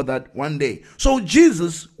talk about that one day. So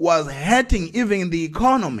Jesus was hurting even in the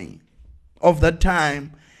economy of that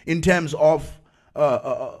time in terms of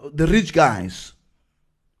the rich guys.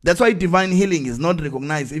 That's why divine healing is not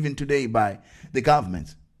recognized even today by the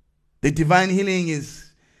government. The divine healing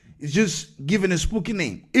is just given a spooky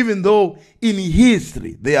name, even though in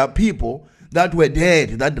history there are people that were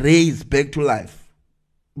dead that raised back to life.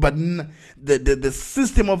 But the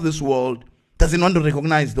system of this world doesn't want to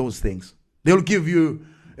recognize those things. They'll give you,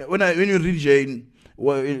 when you read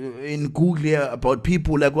in Google here about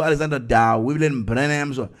people like Alexander Dow, William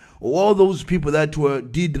Branham, all those people that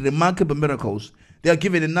did remarkable miracles, they are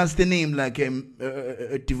given a nasty name like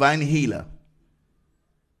a divine healer.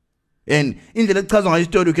 And in the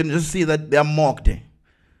story, you can just see that they are mocked.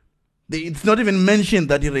 It's not even mentioned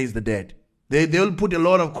that he raised the dead. They'll put a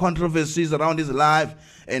lot of controversies around his life,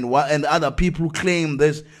 and other people claim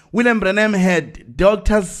this. William Branham had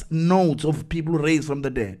doctor's notes of people raised from the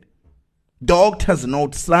dead. Doctor's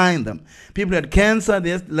notes, signed them. People had cancer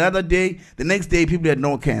the other day, the next day people had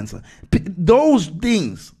no cancer. Those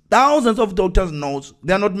things, thousands of doctor's notes,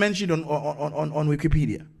 they are not mentioned on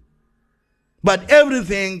Wikipedia. But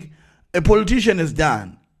everything a politician has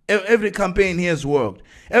done, every campaign he has worked,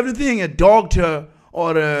 everything a doctor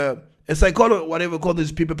or a psychologist, whatever call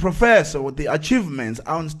these people, professor, with the achievements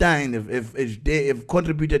Einstein if they have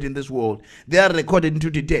contributed in this world, they are recorded into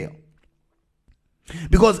detail.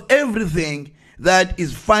 Because everything that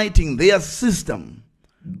is fighting their system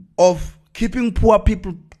of keeping poor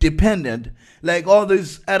people dependent, like all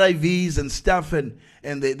these RIVs and stuff, and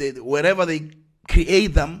they wherever they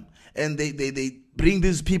create them, and they bring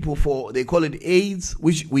these people for, they call it AIDS,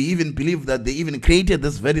 which we even believe that they even created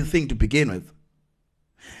this very thing to begin with.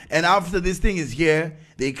 And after this thing is here,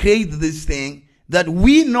 they create this thing that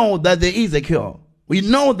we know that there is a cure. We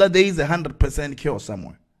know that there is 100% cure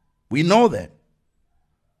somewhere. We know that.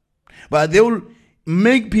 But they will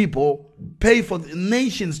make people pay for,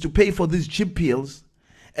 nations to pay for these cheap pills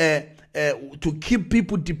to keep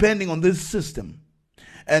people depending on this system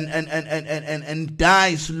and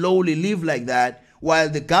die slowly, live like that, while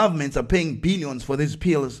the governments are paying billions for these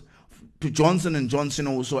pills to Johnson & Johnson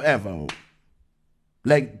or whatsoever.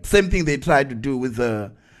 Like same thing they tried to do with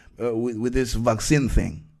this vaccine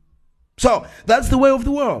thing. So that's the way of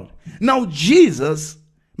the world. Now Jesus'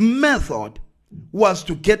 method was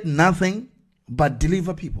to get nothing but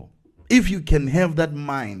deliver people. If you can have that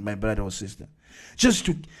mind, my brother or sister, just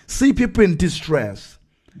to see people in distress,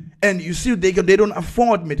 and you see they don't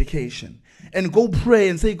afford medication, and go pray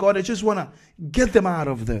and say, God, I just want to get them out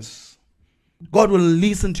of this. God will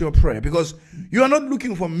listen to your prayer, because you are not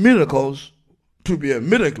looking for miracles to be a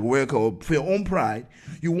miracle worker or for your own pride.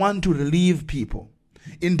 You want to relieve people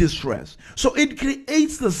in distress. So it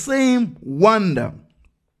creates the same wonder.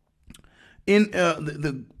 In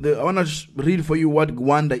I want to read for you what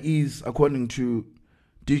wonder is according to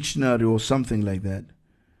dictionary or something like that.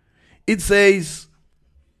 It says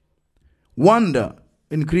wonder,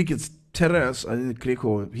 in Greek it's teres, I think Greek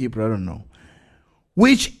or Hebrew, I don't know,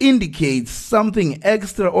 which indicates something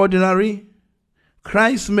extraordinary.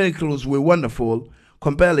 Christ's miracles were wonderful,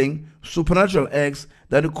 compelling, supernatural acts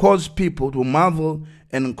that caused people to marvel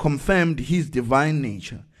and confirmed his divine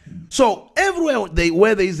nature. So everywhere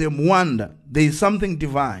where there is a wonder, there is something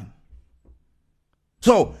divine.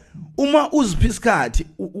 So uma uziphisikhathi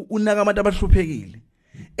unaka abantu abahluphekile,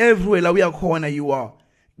 everywhere la uyakhona you are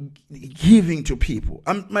giving to people.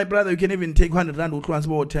 My brother, you can even take 100 rand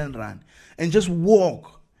or 10 rand and just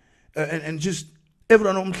walk and just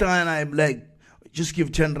everyone I'm like, just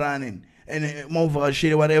give 10 rand and move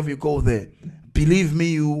whatever you go there. Believe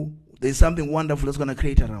me, there's something wonderful that's going to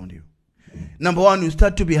create around you. Number one, you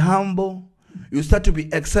start to be humble. You start to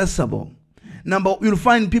be accessible. You'll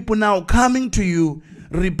find people now coming to you,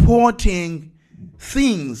 reporting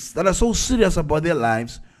things that are so serious about their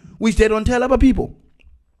lives, which they don't tell other people.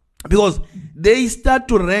 Because they start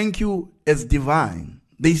to rank you as divine.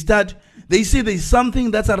 They start They see there's something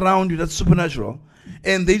that's around you that's supernatural,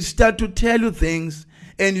 and they start to tell you things,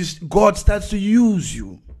 and God starts to use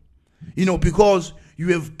you. Because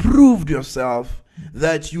you have proved yourself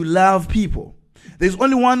that you love people. There's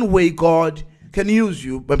only one way God can use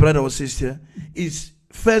you, my brother or sister, is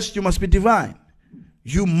first you must be divine.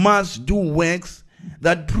 You must do works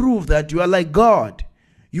that prove that you are like God.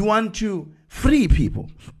 You want to free people.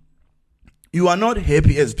 You are not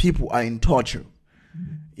happy as people are in torture.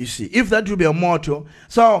 You see, if that will be a motto,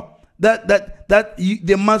 so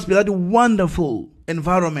there must be that wonderful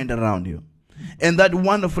environment around you. And that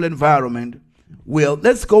wonderful environment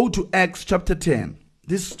let's go to Acts chapter 10.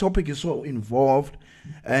 This topic is so involved,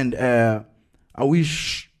 and I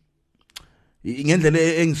wish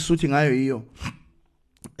Acts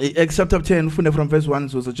chapter 10 from verse 1,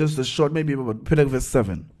 so it's just a short, maybe about verse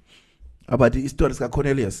 7, about the story of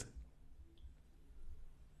Cornelius.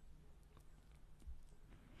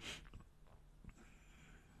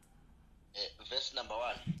 Verse number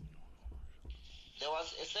 1. There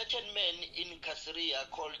was a certain man in Caesarea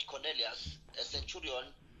called Cornelius, a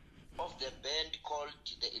centurion of the band called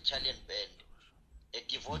the Italian band, a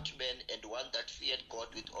devout man and one that feared God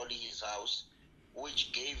with all his house,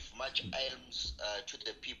 which gave much alms to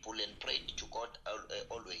the people and prayed to God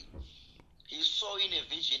always. He saw in a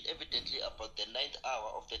vision, evidently about the 9th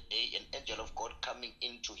hour of the day, an angel of God coming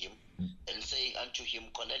into him and saying unto him,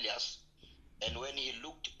 Cornelius. And when he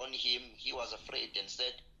looked on him, he was afraid and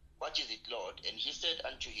said, What is it, Lord? And he said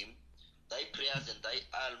unto him, Thy prayers and thy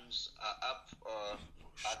alms are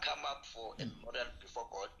come up for a memorial before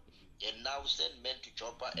God. And now send men to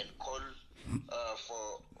Joppa and call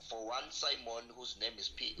for one Simon, whose surname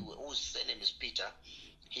is Peter.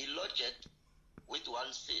 He lodged with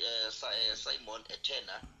one Simon, a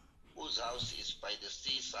tanner, whose house is by the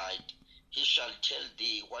seaside. He shall tell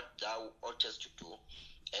thee what thou oughtest to do.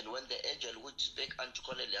 And when the angel which spake unto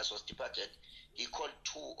Cornelius was departed, he called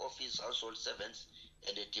 2 of his household servants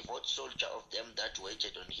and a devout soldier of them that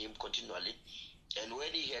waited on him continually. And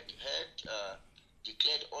when he had heard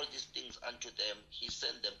declared all these things unto them, he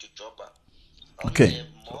sent them to Joppa. Okay.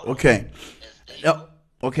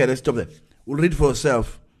 Let's stop there. We'll read for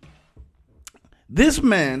ourselves. This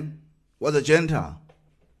man was a Gentile.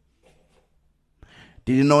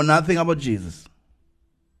 Did he know nothing about Jesus?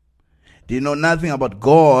 Did he know nothing about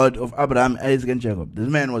God of Abraham, Isaac, and Jacob? This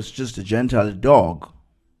man was just a Gentile dog.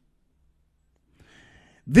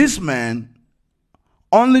 This man,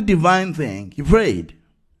 only divine thing, he prayed.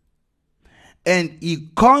 And he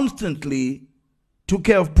constantly took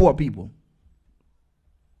care of poor people.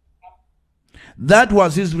 That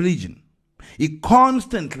was his religion. He could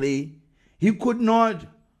not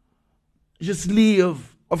just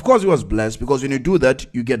live. Of course he was blessed, because when you do that,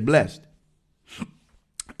 you get blessed.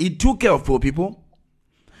 He took care of poor people.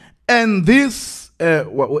 And this,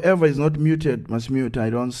 whoever is not muted must mute. I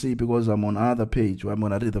don't see, because I'm on another page where I'm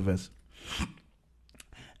going to read the verse.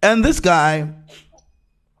 And this guy,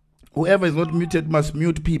 whoever is not muted must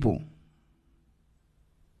mute people.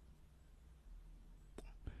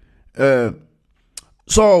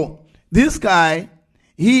 So this guy,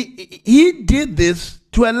 he did this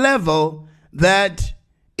to a level that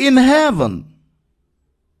in heaven,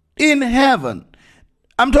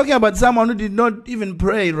 I'm talking about someone who did not even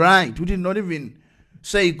pray right, who did not even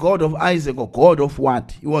say God of Isaac or God of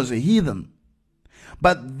what. He was a heathen.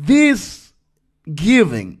 But this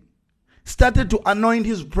giving started to anoint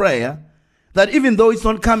his prayer, that even though it's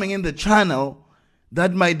not coming in the channel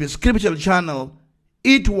that might be scriptural channel,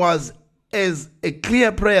 it was as a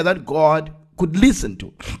clear prayer that God could listen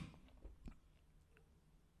to.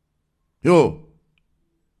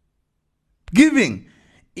 Giving.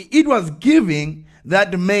 It was giving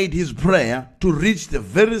that made his prayer to reach the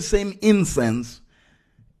very same incense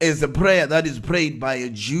as a prayer that is prayed by a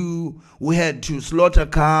Jew who had to slaughter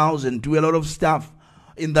cows and do a lot of stuff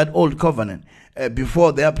in that old covenant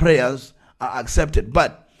before their prayers are accepted.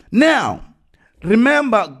 But now,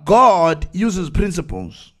 remember, God uses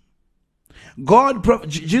principles.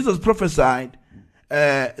 Jesus prophesied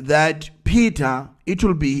that Peter,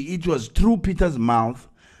 it was through Peter's mouth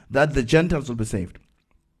that the Gentiles will be saved.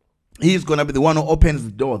 He's going to be the one who opens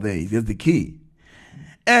the door there. There's the key.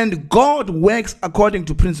 And God works according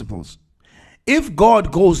to principles. If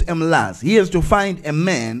God goes last, he has to find a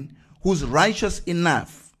man who's righteous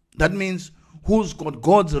enough. That means who's got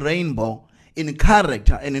God's rainbow in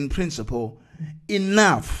character and in principle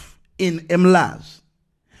enough in last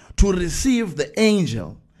to receive the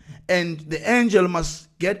angel. And the angel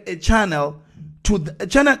must get a channel to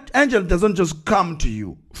the angel doesn't just come to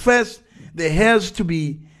you. First, there has to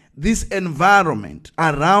be this environment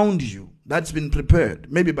around you that's been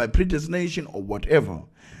prepared, maybe by predestination or whatever.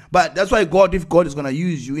 But that's why God, if God is going to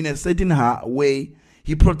use you in a certain way,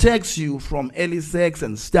 he protects you from early sex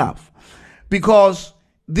and stuff. Because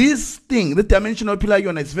this thing, the dimensional pillar,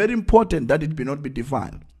 it's very important that it be not be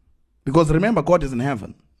defiled. Because remember, God is in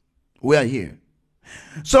heaven. We are here.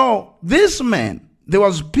 So this man, there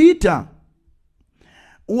was Peter,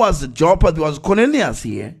 who was Joppa, there was Cornelius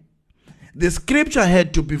here. The scripture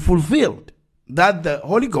had to be fulfilled that the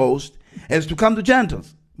Holy Ghost has to come to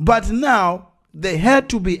Gentiles. But now there had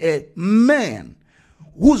to be a man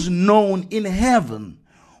who's known in heaven,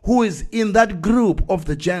 who is in that group of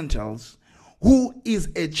the Gentiles, who is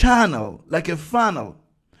a channel, like a funnel.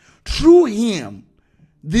 Through him,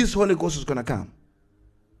 this Holy Ghost is going to come.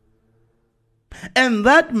 And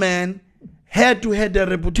that man had to have a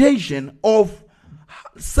reputation of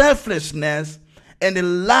selflessness and a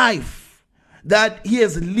life that he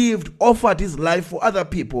has lived, offered his life for other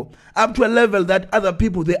people, up to a level that other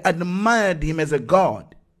people, they admired him as a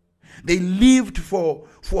God. They lived for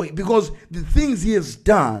because the things he has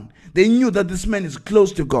done, they knew that this man is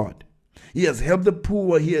close to God. He has helped the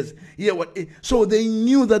poor. So they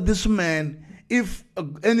knew that this man, if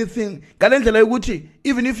anything,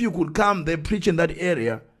 even if you could come there preach in that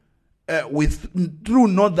area through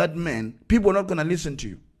not that man, people are not going to listen to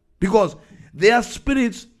you, because their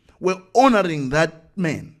spirits were honoring that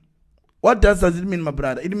man. What does it mean, my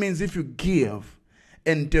brother? It means if you give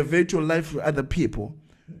and devote your life to other people,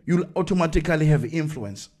 you'll automatically have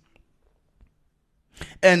influence.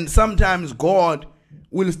 And sometimes God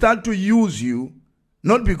will start to use you,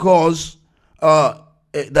 not because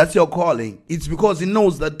that's your calling. It's because he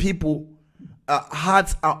knows that people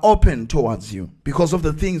hearts are open towards you because of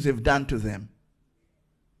the things you've done to them.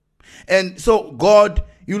 And so God,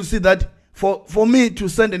 you'll see that for me to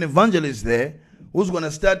send an evangelist there who's going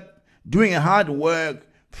to start doing a hard work,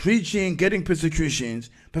 preaching, getting persecutions,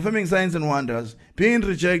 performing signs and wonders, being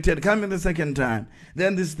rejected, coming the second time,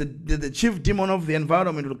 then the chief demon of the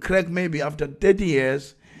environment will crack maybe after 30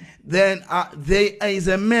 years. Then there is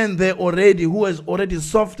a man there already who has already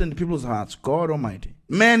softened people's hearts. God Almighty.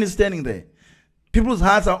 Man is standing there. People's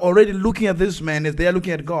hearts are already looking at this man as they are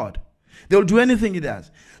looking at God. They will do anything he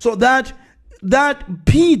does. So that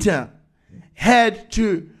Peter had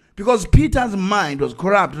to, because Peter's mind was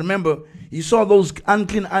corrupt. Remember, he saw those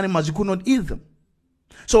unclean animals, he could not eat them.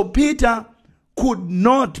 So Peter could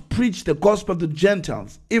not preach the gospel to the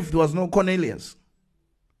Gentiles if there was no Cornelius.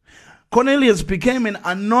 Cornelius became an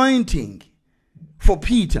anointing for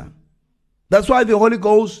Peter. That's why the Holy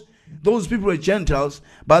Ghost, those people were Gentiles,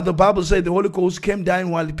 but the Bible said the Holy Ghost came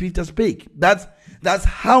down while Peter spake. That's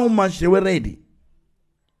how much they were ready.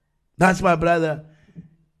 That's, my brother,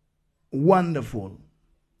 wonderful.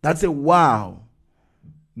 That's a wow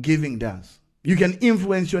giving does. You can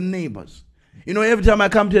influence your neighbors. Every time I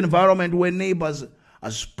come to an environment where neighbors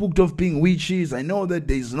are spooked of being witches, I know that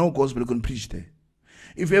there is no gospel you can preach there.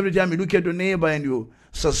 If every time you look at your neighbor and you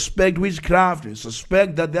suspect witchcraft, you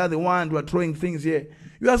suspect that they are the one who are throwing things here,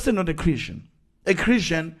 you are still not a Christian. A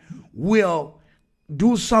Christian will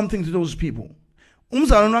do something to those people.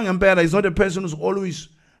 Umzalwana ngempela is not a person who's always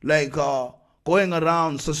like going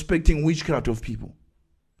around suspecting witchcraft of people.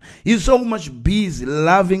 He's so much busy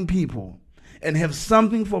loving people and have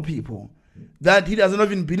something for people that he doesn't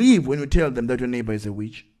even believe when you tell them that your neighbor is a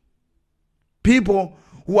witch. People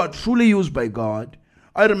who are truly used by God.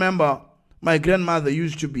 I remember my grandmother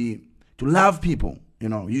used to love people,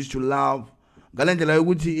 used to love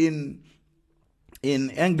in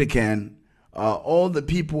Anglican, all the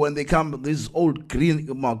people when they come, these old green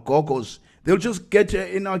gogos, they'll just get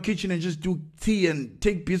in our kitchen and just do tea and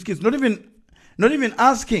take biscuits, not even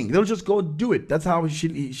asking. They'll just go do it. That's how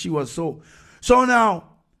she was. So now,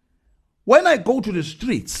 when I go to the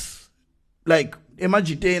streets, like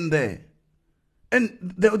imagine there, and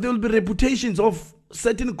there will be reputations of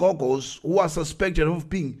certain gogos who are suspected of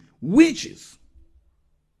being witches.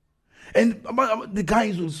 And the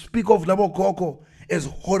guys will speak of Labo Gogo as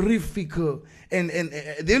horrific. And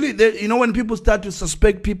they, when people start to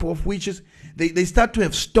suspect people of witches, they start to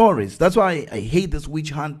have stories. That's why I hate this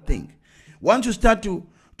witch hunt thing. Once you start to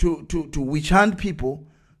witch hunt people,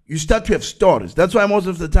 you start to have stories. That's why most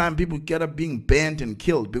of the time people get up being banned and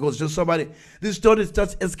killed, because just this story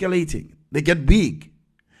starts escalating. They get big.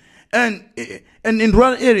 And in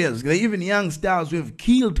rural areas, there are even young stars who have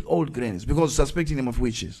killed old grannies because suspecting them of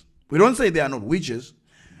witches. We don't say they are not witches,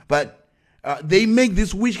 but they make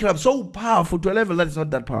this witchcraft so powerful to a level that it's not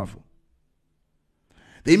that powerful.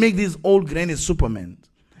 They make these old grannies supermen.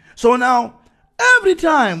 So now, every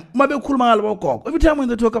time when they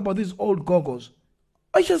talk about these old gogos,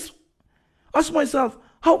 I just ask myself,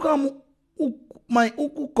 how come my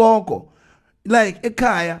ugogo, like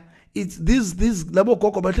ekhaya, it's this labo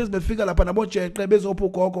gogo bahlezi befika lapha nabojeqe bezopha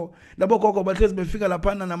ugogo, labo gogo bahlezi befika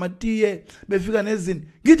lapha namatiye, befika nezini.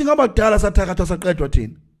 Ngithi ngabadala sathakathwa saqedwa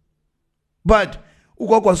thina. But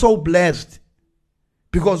ugogo was so blessed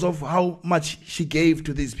because of how much she gave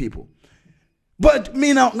to these people. But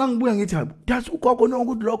mina ngangibuya ngithi hayi, that's ugogo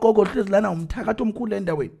nokuthi lo gogo hlezi lana umthakathi omkhulu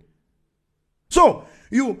endaweni. So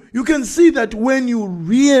you can see that when you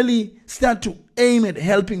really start to aim at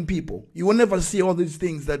helping people, you will never see all these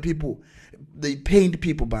things that they paint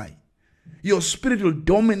people by. Your spirit will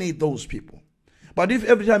dominate those people. But if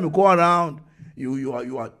every time you go around, you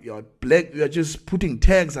are black, you are just putting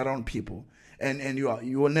tags around people, and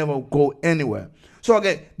you will never go anywhere. So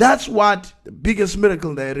okay, that's what the biggest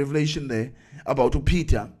miracle there, revelation there about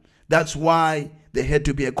Peter. That's why there had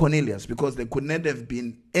to be a Cornelius, because there could not have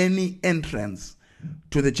been any entrance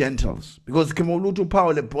to the Gentiles. Because Kimolutu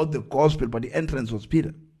Paul brought the gospel, but the entrance was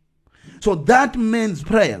Peter. So that man's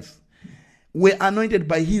prayers were anointed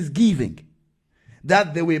by his giving,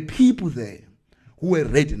 that there were people there who were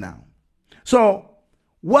ready now. So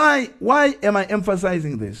why am I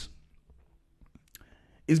emphasizing this?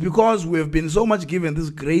 It's because we have been so much given this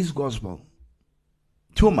grace gospel,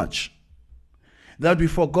 too much, that we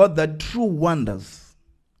forgot that true wonders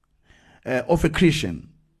of a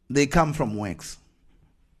Christian, they come from works.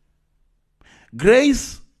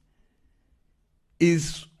 Grace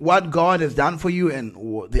is what God has done for you, and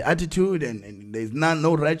the attitude, and there's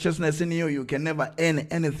no righteousness in you. You can never earn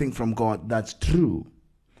anything from God. That's true.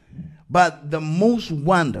 But the most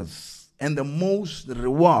wonders and the most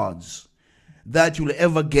rewards that you'll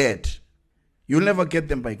ever get, you'll never get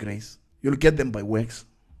them by grace. You'll get them by works.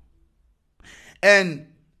 And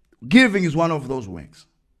giving is one of those works.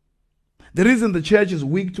 The reason the church is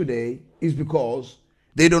weak today is because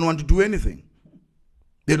they don't want to do anything.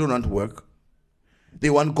 They don't want to work. They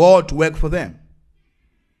want God to work for them.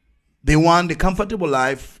 They want a comfortable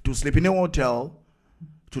life, to sleep in a hotel,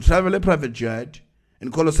 to travel a private jet,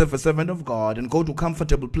 and call yourself a servant of God, and go to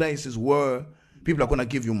comfortable places where people are going to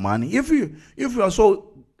give you money. If you are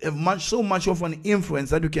so much of an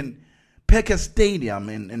influence that you can pack a stadium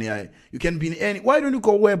and you can be in any, why don't you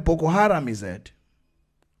go where Boko Haram is at?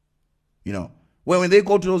 You know, when they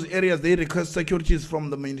go to those areas, they request securities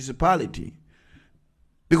from the municipality,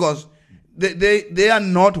 because they are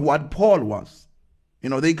not what Paul was. You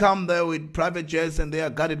know, they come there with private jets and they are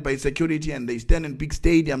guarded by security, and they stand in big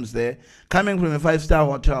stadiums there, coming from a 5-star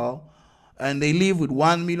hotel, and they live with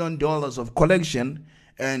 $1 million of collection,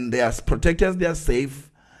 and they are protected, they are safe,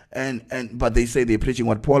 but they say they're preaching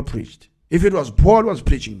what Paul preached. If it was Paul was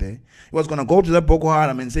preaching there, he was going to go to that Boko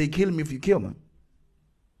Haram and say, kill me if you kill me.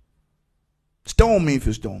 Stone me if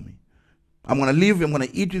you stone me. I'm going to live, I'm going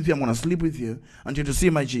to eat with you, I'm going to sleep with you until you see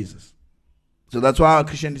my Jesus. So that's why our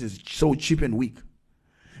Christianity is so cheap and weak.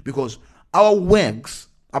 Because our works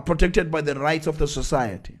are protected by the rights of the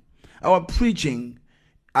society. Our preaching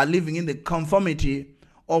are living in the conformity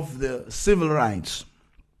of the civil rights.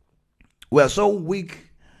 We are so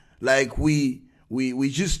weak, like we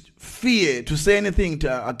just fear to say anything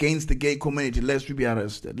against the gay community lest we be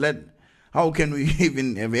arrested. How can we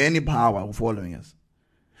even have any power following us?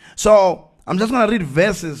 So I'm just going to read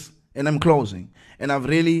verses and I'm closing. And I've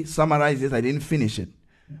really summarized it. I didn't finish it.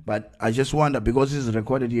 But I just wonder, because this is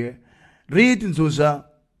recorded here, read in Zusa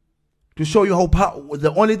to show you how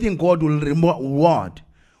the only thing God will reward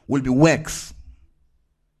will be works.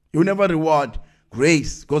 He will never reward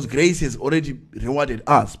grace, because grace has already rewarded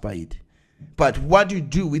us by it. But what you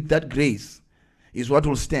do with that grace is what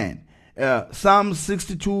will stand. Psalm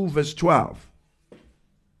 62 verse 12.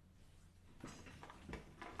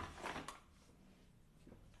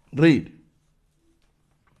 Read.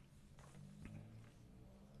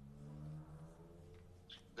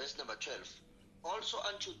 Verse number 12. Also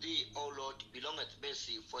unto thee, O Lord, belongeth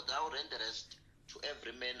mercy, for thou renderest to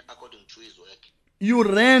every man according to his work. You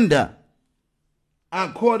render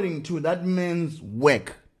according to that man's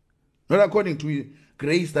work, not according to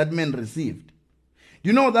grace that man received.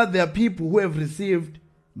 You know that there are people who have received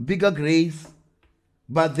bigger grace,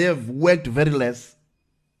 but they have worked very less.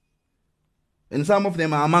 And some of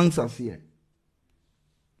them are amongst us here.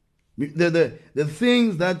 The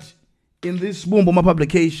things that in this Bumboma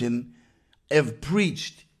publication have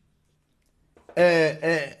preached,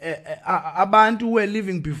 abantu who were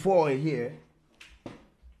living before here,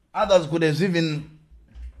 others could have even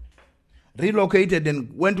relocated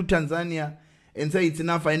and went to Tanzania and say, it's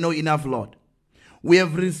enough, I know enough, Lord. We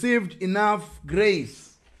have received enough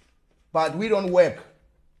grace, but we don't work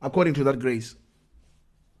according to that grace.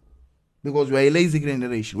 Because we are a lazy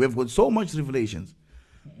generation. We have got so much revelations.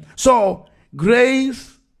 So,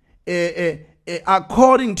 grace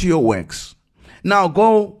according to your works. Now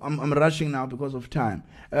go, I'm rushing now because of time.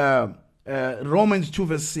 Romans 2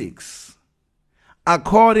 verse 6.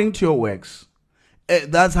 According to your works.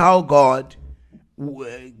 That's how God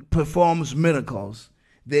performs miracles.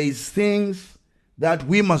 There is things that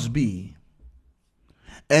we must be.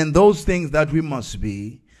 And those things that we must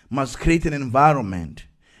be must create an environment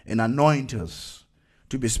and anoint us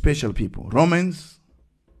to be special people. Romans.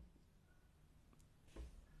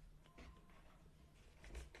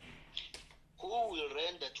 Who will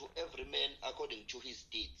render to every man according to his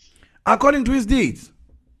deeds. According to his deeds.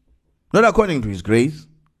 Not according to his grace.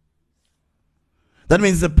 That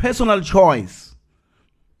means it's a personal choice.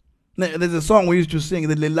 There's a song we used to sing, if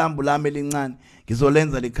we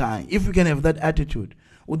can have that attitude,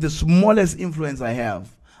 with the smallest influence I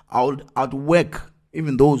have, I'd work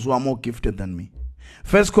even those who are more gifted than me.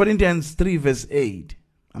 1 Corinthians 3 verse 8.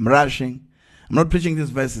 I'm rushing. I'm not preaching these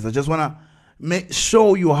verses. I just want to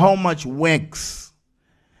show you how much works,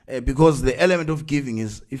 because the element of giving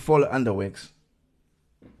is, it falls under works.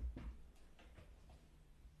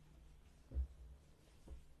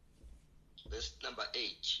 Verse number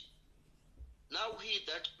 8. Now he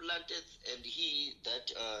that planteth and he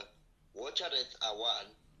that watereth are one,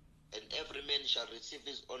 and every man shall receive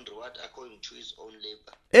his own reward according to his own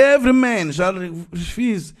labor. Every man shall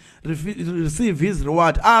receive his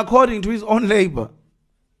reward according to his own labor.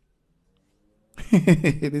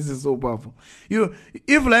 This is so powerful.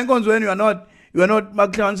 If like when you are not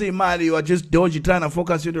money, you are just dodgy trying to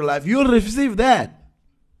focus your life, you'll receive that.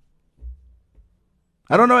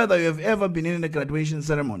 I don't know whether you have ever been in a graduation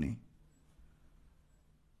ceremony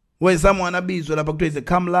where someone abused a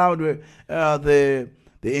come loud, where the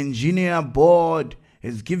engineer board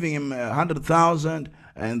is giving him 100,000,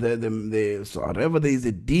 and so whatever there is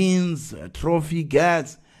a dean's trophy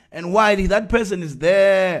gets, and while that person is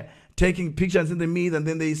there taking pictures in the meet, and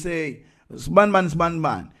then they say span.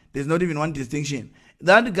 There's not even one distinction.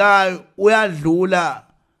 That guy uyadlula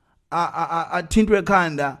athintwe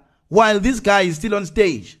ekhanda while this guy is still on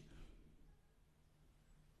stage.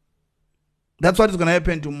 That's what is going to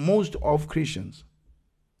happen to most of Christians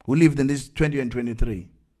who lived in this 20 and 23.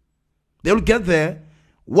 They will get there.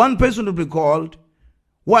 One person will be called.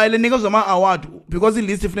 While the niggas are award, because the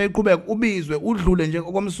list if they come back,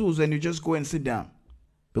 and you just go and sit down.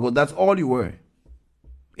 Because that's all you were.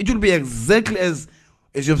 It will be exactly as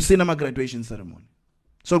you've seen at my graduation ceremony.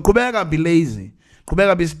 So Kubega be lazy.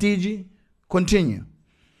 Kubega be stingy. Continue.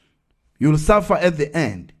 You will suffer at the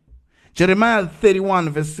end. Jeremiah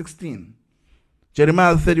 31 verse 16.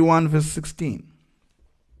 Jeremiah 31 verse 16.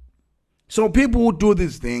 So people who do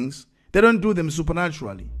these things, they don't do them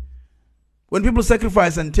supernaturally. When people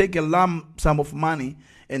sacrifice and take a lump sum of money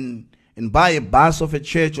and buy a bus of a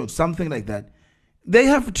church or something like that, they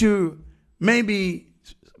have to maybe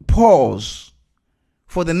pause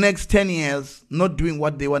for the next 10 years not doing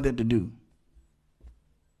what they wanted to do.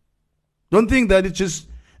 Don't think that it's just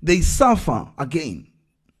they suffer again.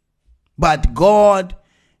 But God,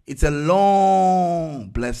 it's a long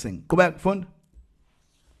blessing. Go back, phone.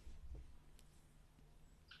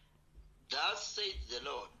 Thus saith the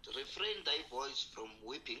Lord, refrain thy voice from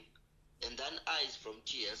weeping, and thine eyes from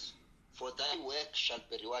tears, for thy work shall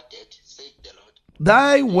be rewarded, saith the Lord.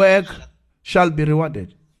 Thy work shall be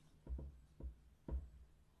rewarded.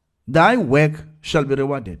 Thy work shall be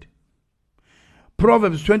rewarded.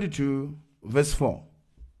 Proverbs 22 verse 4.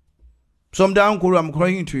 Some down, I'm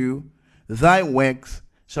crying to you, thy works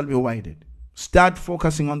shall be rewarded. Start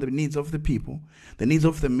focusing on the needs of the people, the needs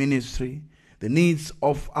of the ministry, the needs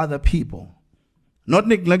of other people. Not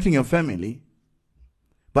neglecting your family,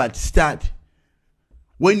 but start.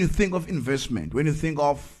 When you think of investment, when you think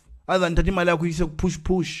of, other than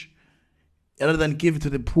push, rather than give it to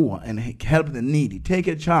the poor and help the needy. Take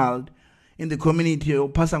a child in the community or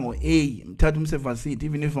passing or even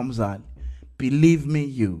if I'm sad. Believe me,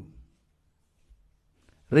 you.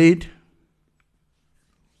 Read.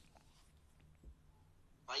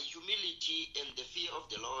 By humility and the fear of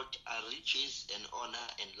the Lord are riches and honor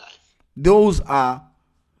and life. Those are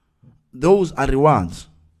rewards.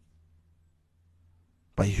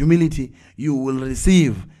 By humility, you will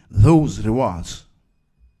receive those rewards.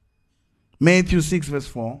 Matthew 6 verse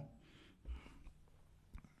 4.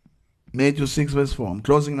 Matthew 6 verse 4. I'm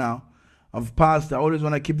closing now. I've passed. I always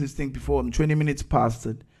want to keep this thing before. I'm 20 minutes past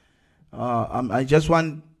it. I just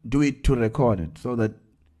want to do it to record it so that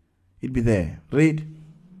it be there. Read.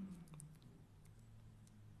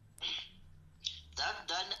 That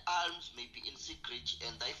thine alms may be in secret,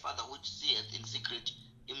 and thy Father which seeth in secret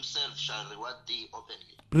himself shall reward thee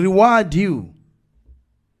openly. Reward you.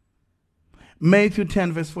 Matthew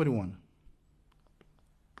 10 verse 41.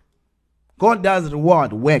 God does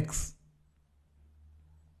reward works.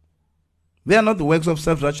 They are not the works of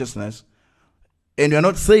self-righteousness, and you are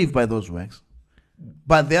not saved by those works,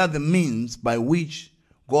 but they are the means by which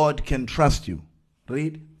God can trust you.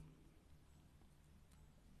 Read.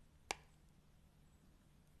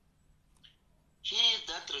 He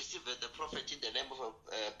that receiveth the prophet in the name of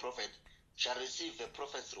a prophet shall receive a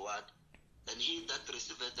prophet's reward, and he that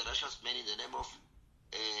receiveth the righteous man in the name of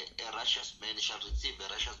a righteous man shall receive a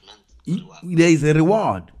righteous man's reward. There is a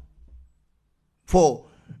reward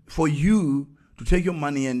for you to take your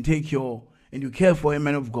money and and you care for a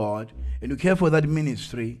man of God and you care for that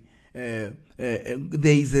ministry. There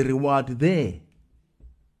is a reward there.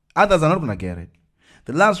 Others are not going to get it.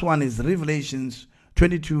 The last one is Revelations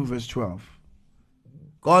 22 verse 12.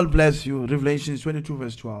 God bless you. Revelations 22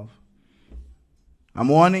 verse 12. I'm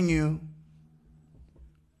warning you.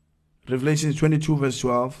 Revelations 22 verse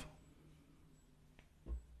 12.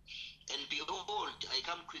 And behold, I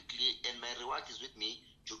come quickly, and my reward is with me,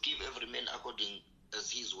 to give every man according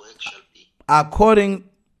as his work shall be.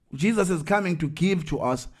 Jesus is coming to give to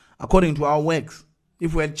us according to our works.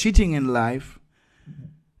 If we're cheating in life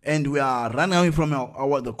and we are running away from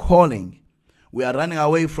the calling, we are running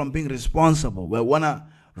away from being responsible, we want to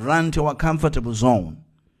run to our comfortable zone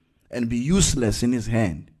and be useless in his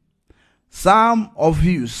hand. Some of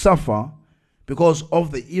you suffer because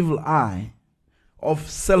of the evil eye of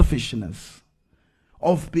selfishness,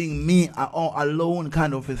 of being me alone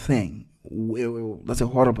kind of a thing. That's a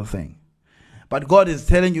horrible thing. But God is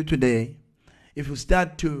telling you today, if you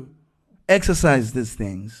start to exercise these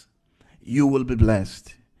things, you will be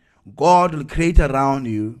blessed. God will create around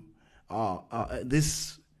you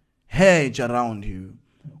this hedge around you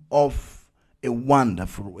of a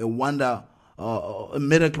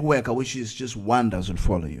miracle worker, which is just wonders will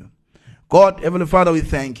follow you. God, Heavenly Father, we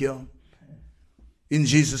thank you. In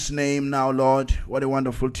Jesus' name now, Lord, what a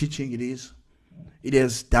wonderful teaching it is. It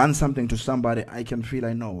has done something to somebody. I can feel,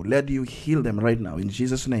 I know. Let you heal them right now. In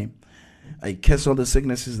Jesus' name. I curse all the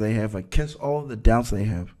sicknesses they have. I curse all the doubts they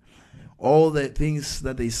have. All the things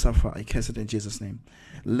that they suffer, I curse it in Jesus' name.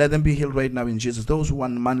 Let them be healed right now in Jesus. Those who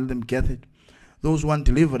want money, let them get it. Those who want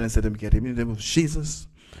deliverance, let them get it. In the name of Jesus.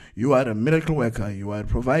 You are a miracle worker. You are a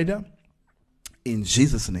provider. In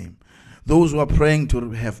Jesus' name. Those who are praying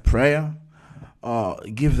to have prayer,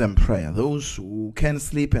 give them prayer. Those who can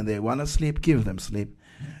sleep and they want to sleep, give them sleep.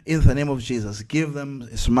 In the name of Jesus, give them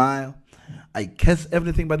a smile. I curse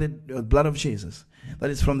everything by the blood of Jesus that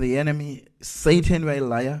is from the enemy. Satan, you are a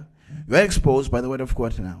liar. You are exposed by the word of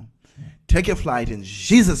God now. Take your flight in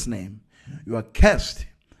Jesus' name. You are cast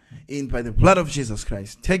in by the blood of Jesus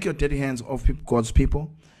Christ. Take your dirty hands off God's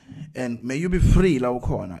people. And may you be free,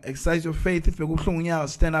 Laukona. Exercise your faith. If you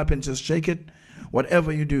stand up and just shake it.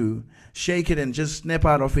 Whatever you do, shake it and just snap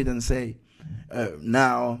out of it and say,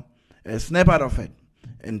 snap out of it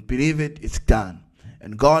and believe it, it's done.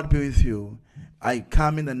 And God be with you. I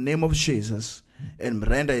come in the name of Jesus and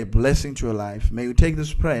render a blessing to your life. May you take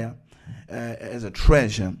this prayer as a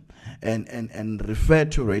treasure and refer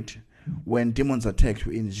to it when demons attack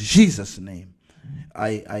you. In Jesus' name,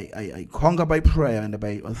 I conquer by prayer and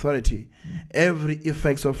by authority every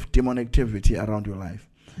effects of demon activity around your life.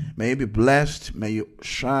 May you be blessed. May you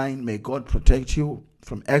shine. May God protect you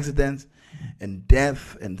from accidents and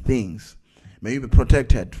death and things. May you be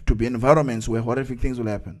protected to be in environments where horrific things will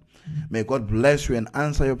happen. May God bless you and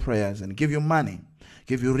answer your prayers and give you money,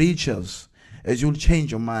 give you riches as you'll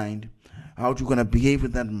change your mind how you're going to behave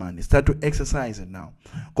with that money. Start to exercise it now.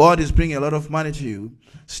 God is bringing a lot of money to you.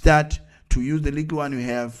 Start to use the little one you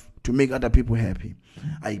have to make other people happy.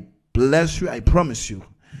 I bless you. I promise you.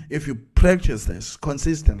 If you practice this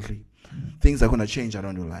consistently, things are going to change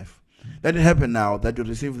around your life. Let it happen now that you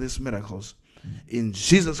receive these miracles. In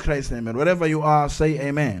Jesus Christ's name. And wherever you are, say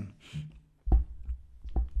amen.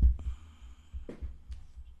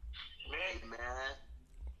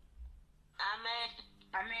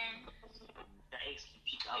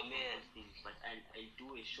 But I'll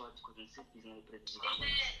do a short because is not practical.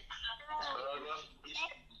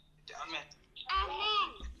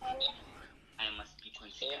 I must be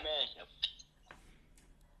considered. Amen.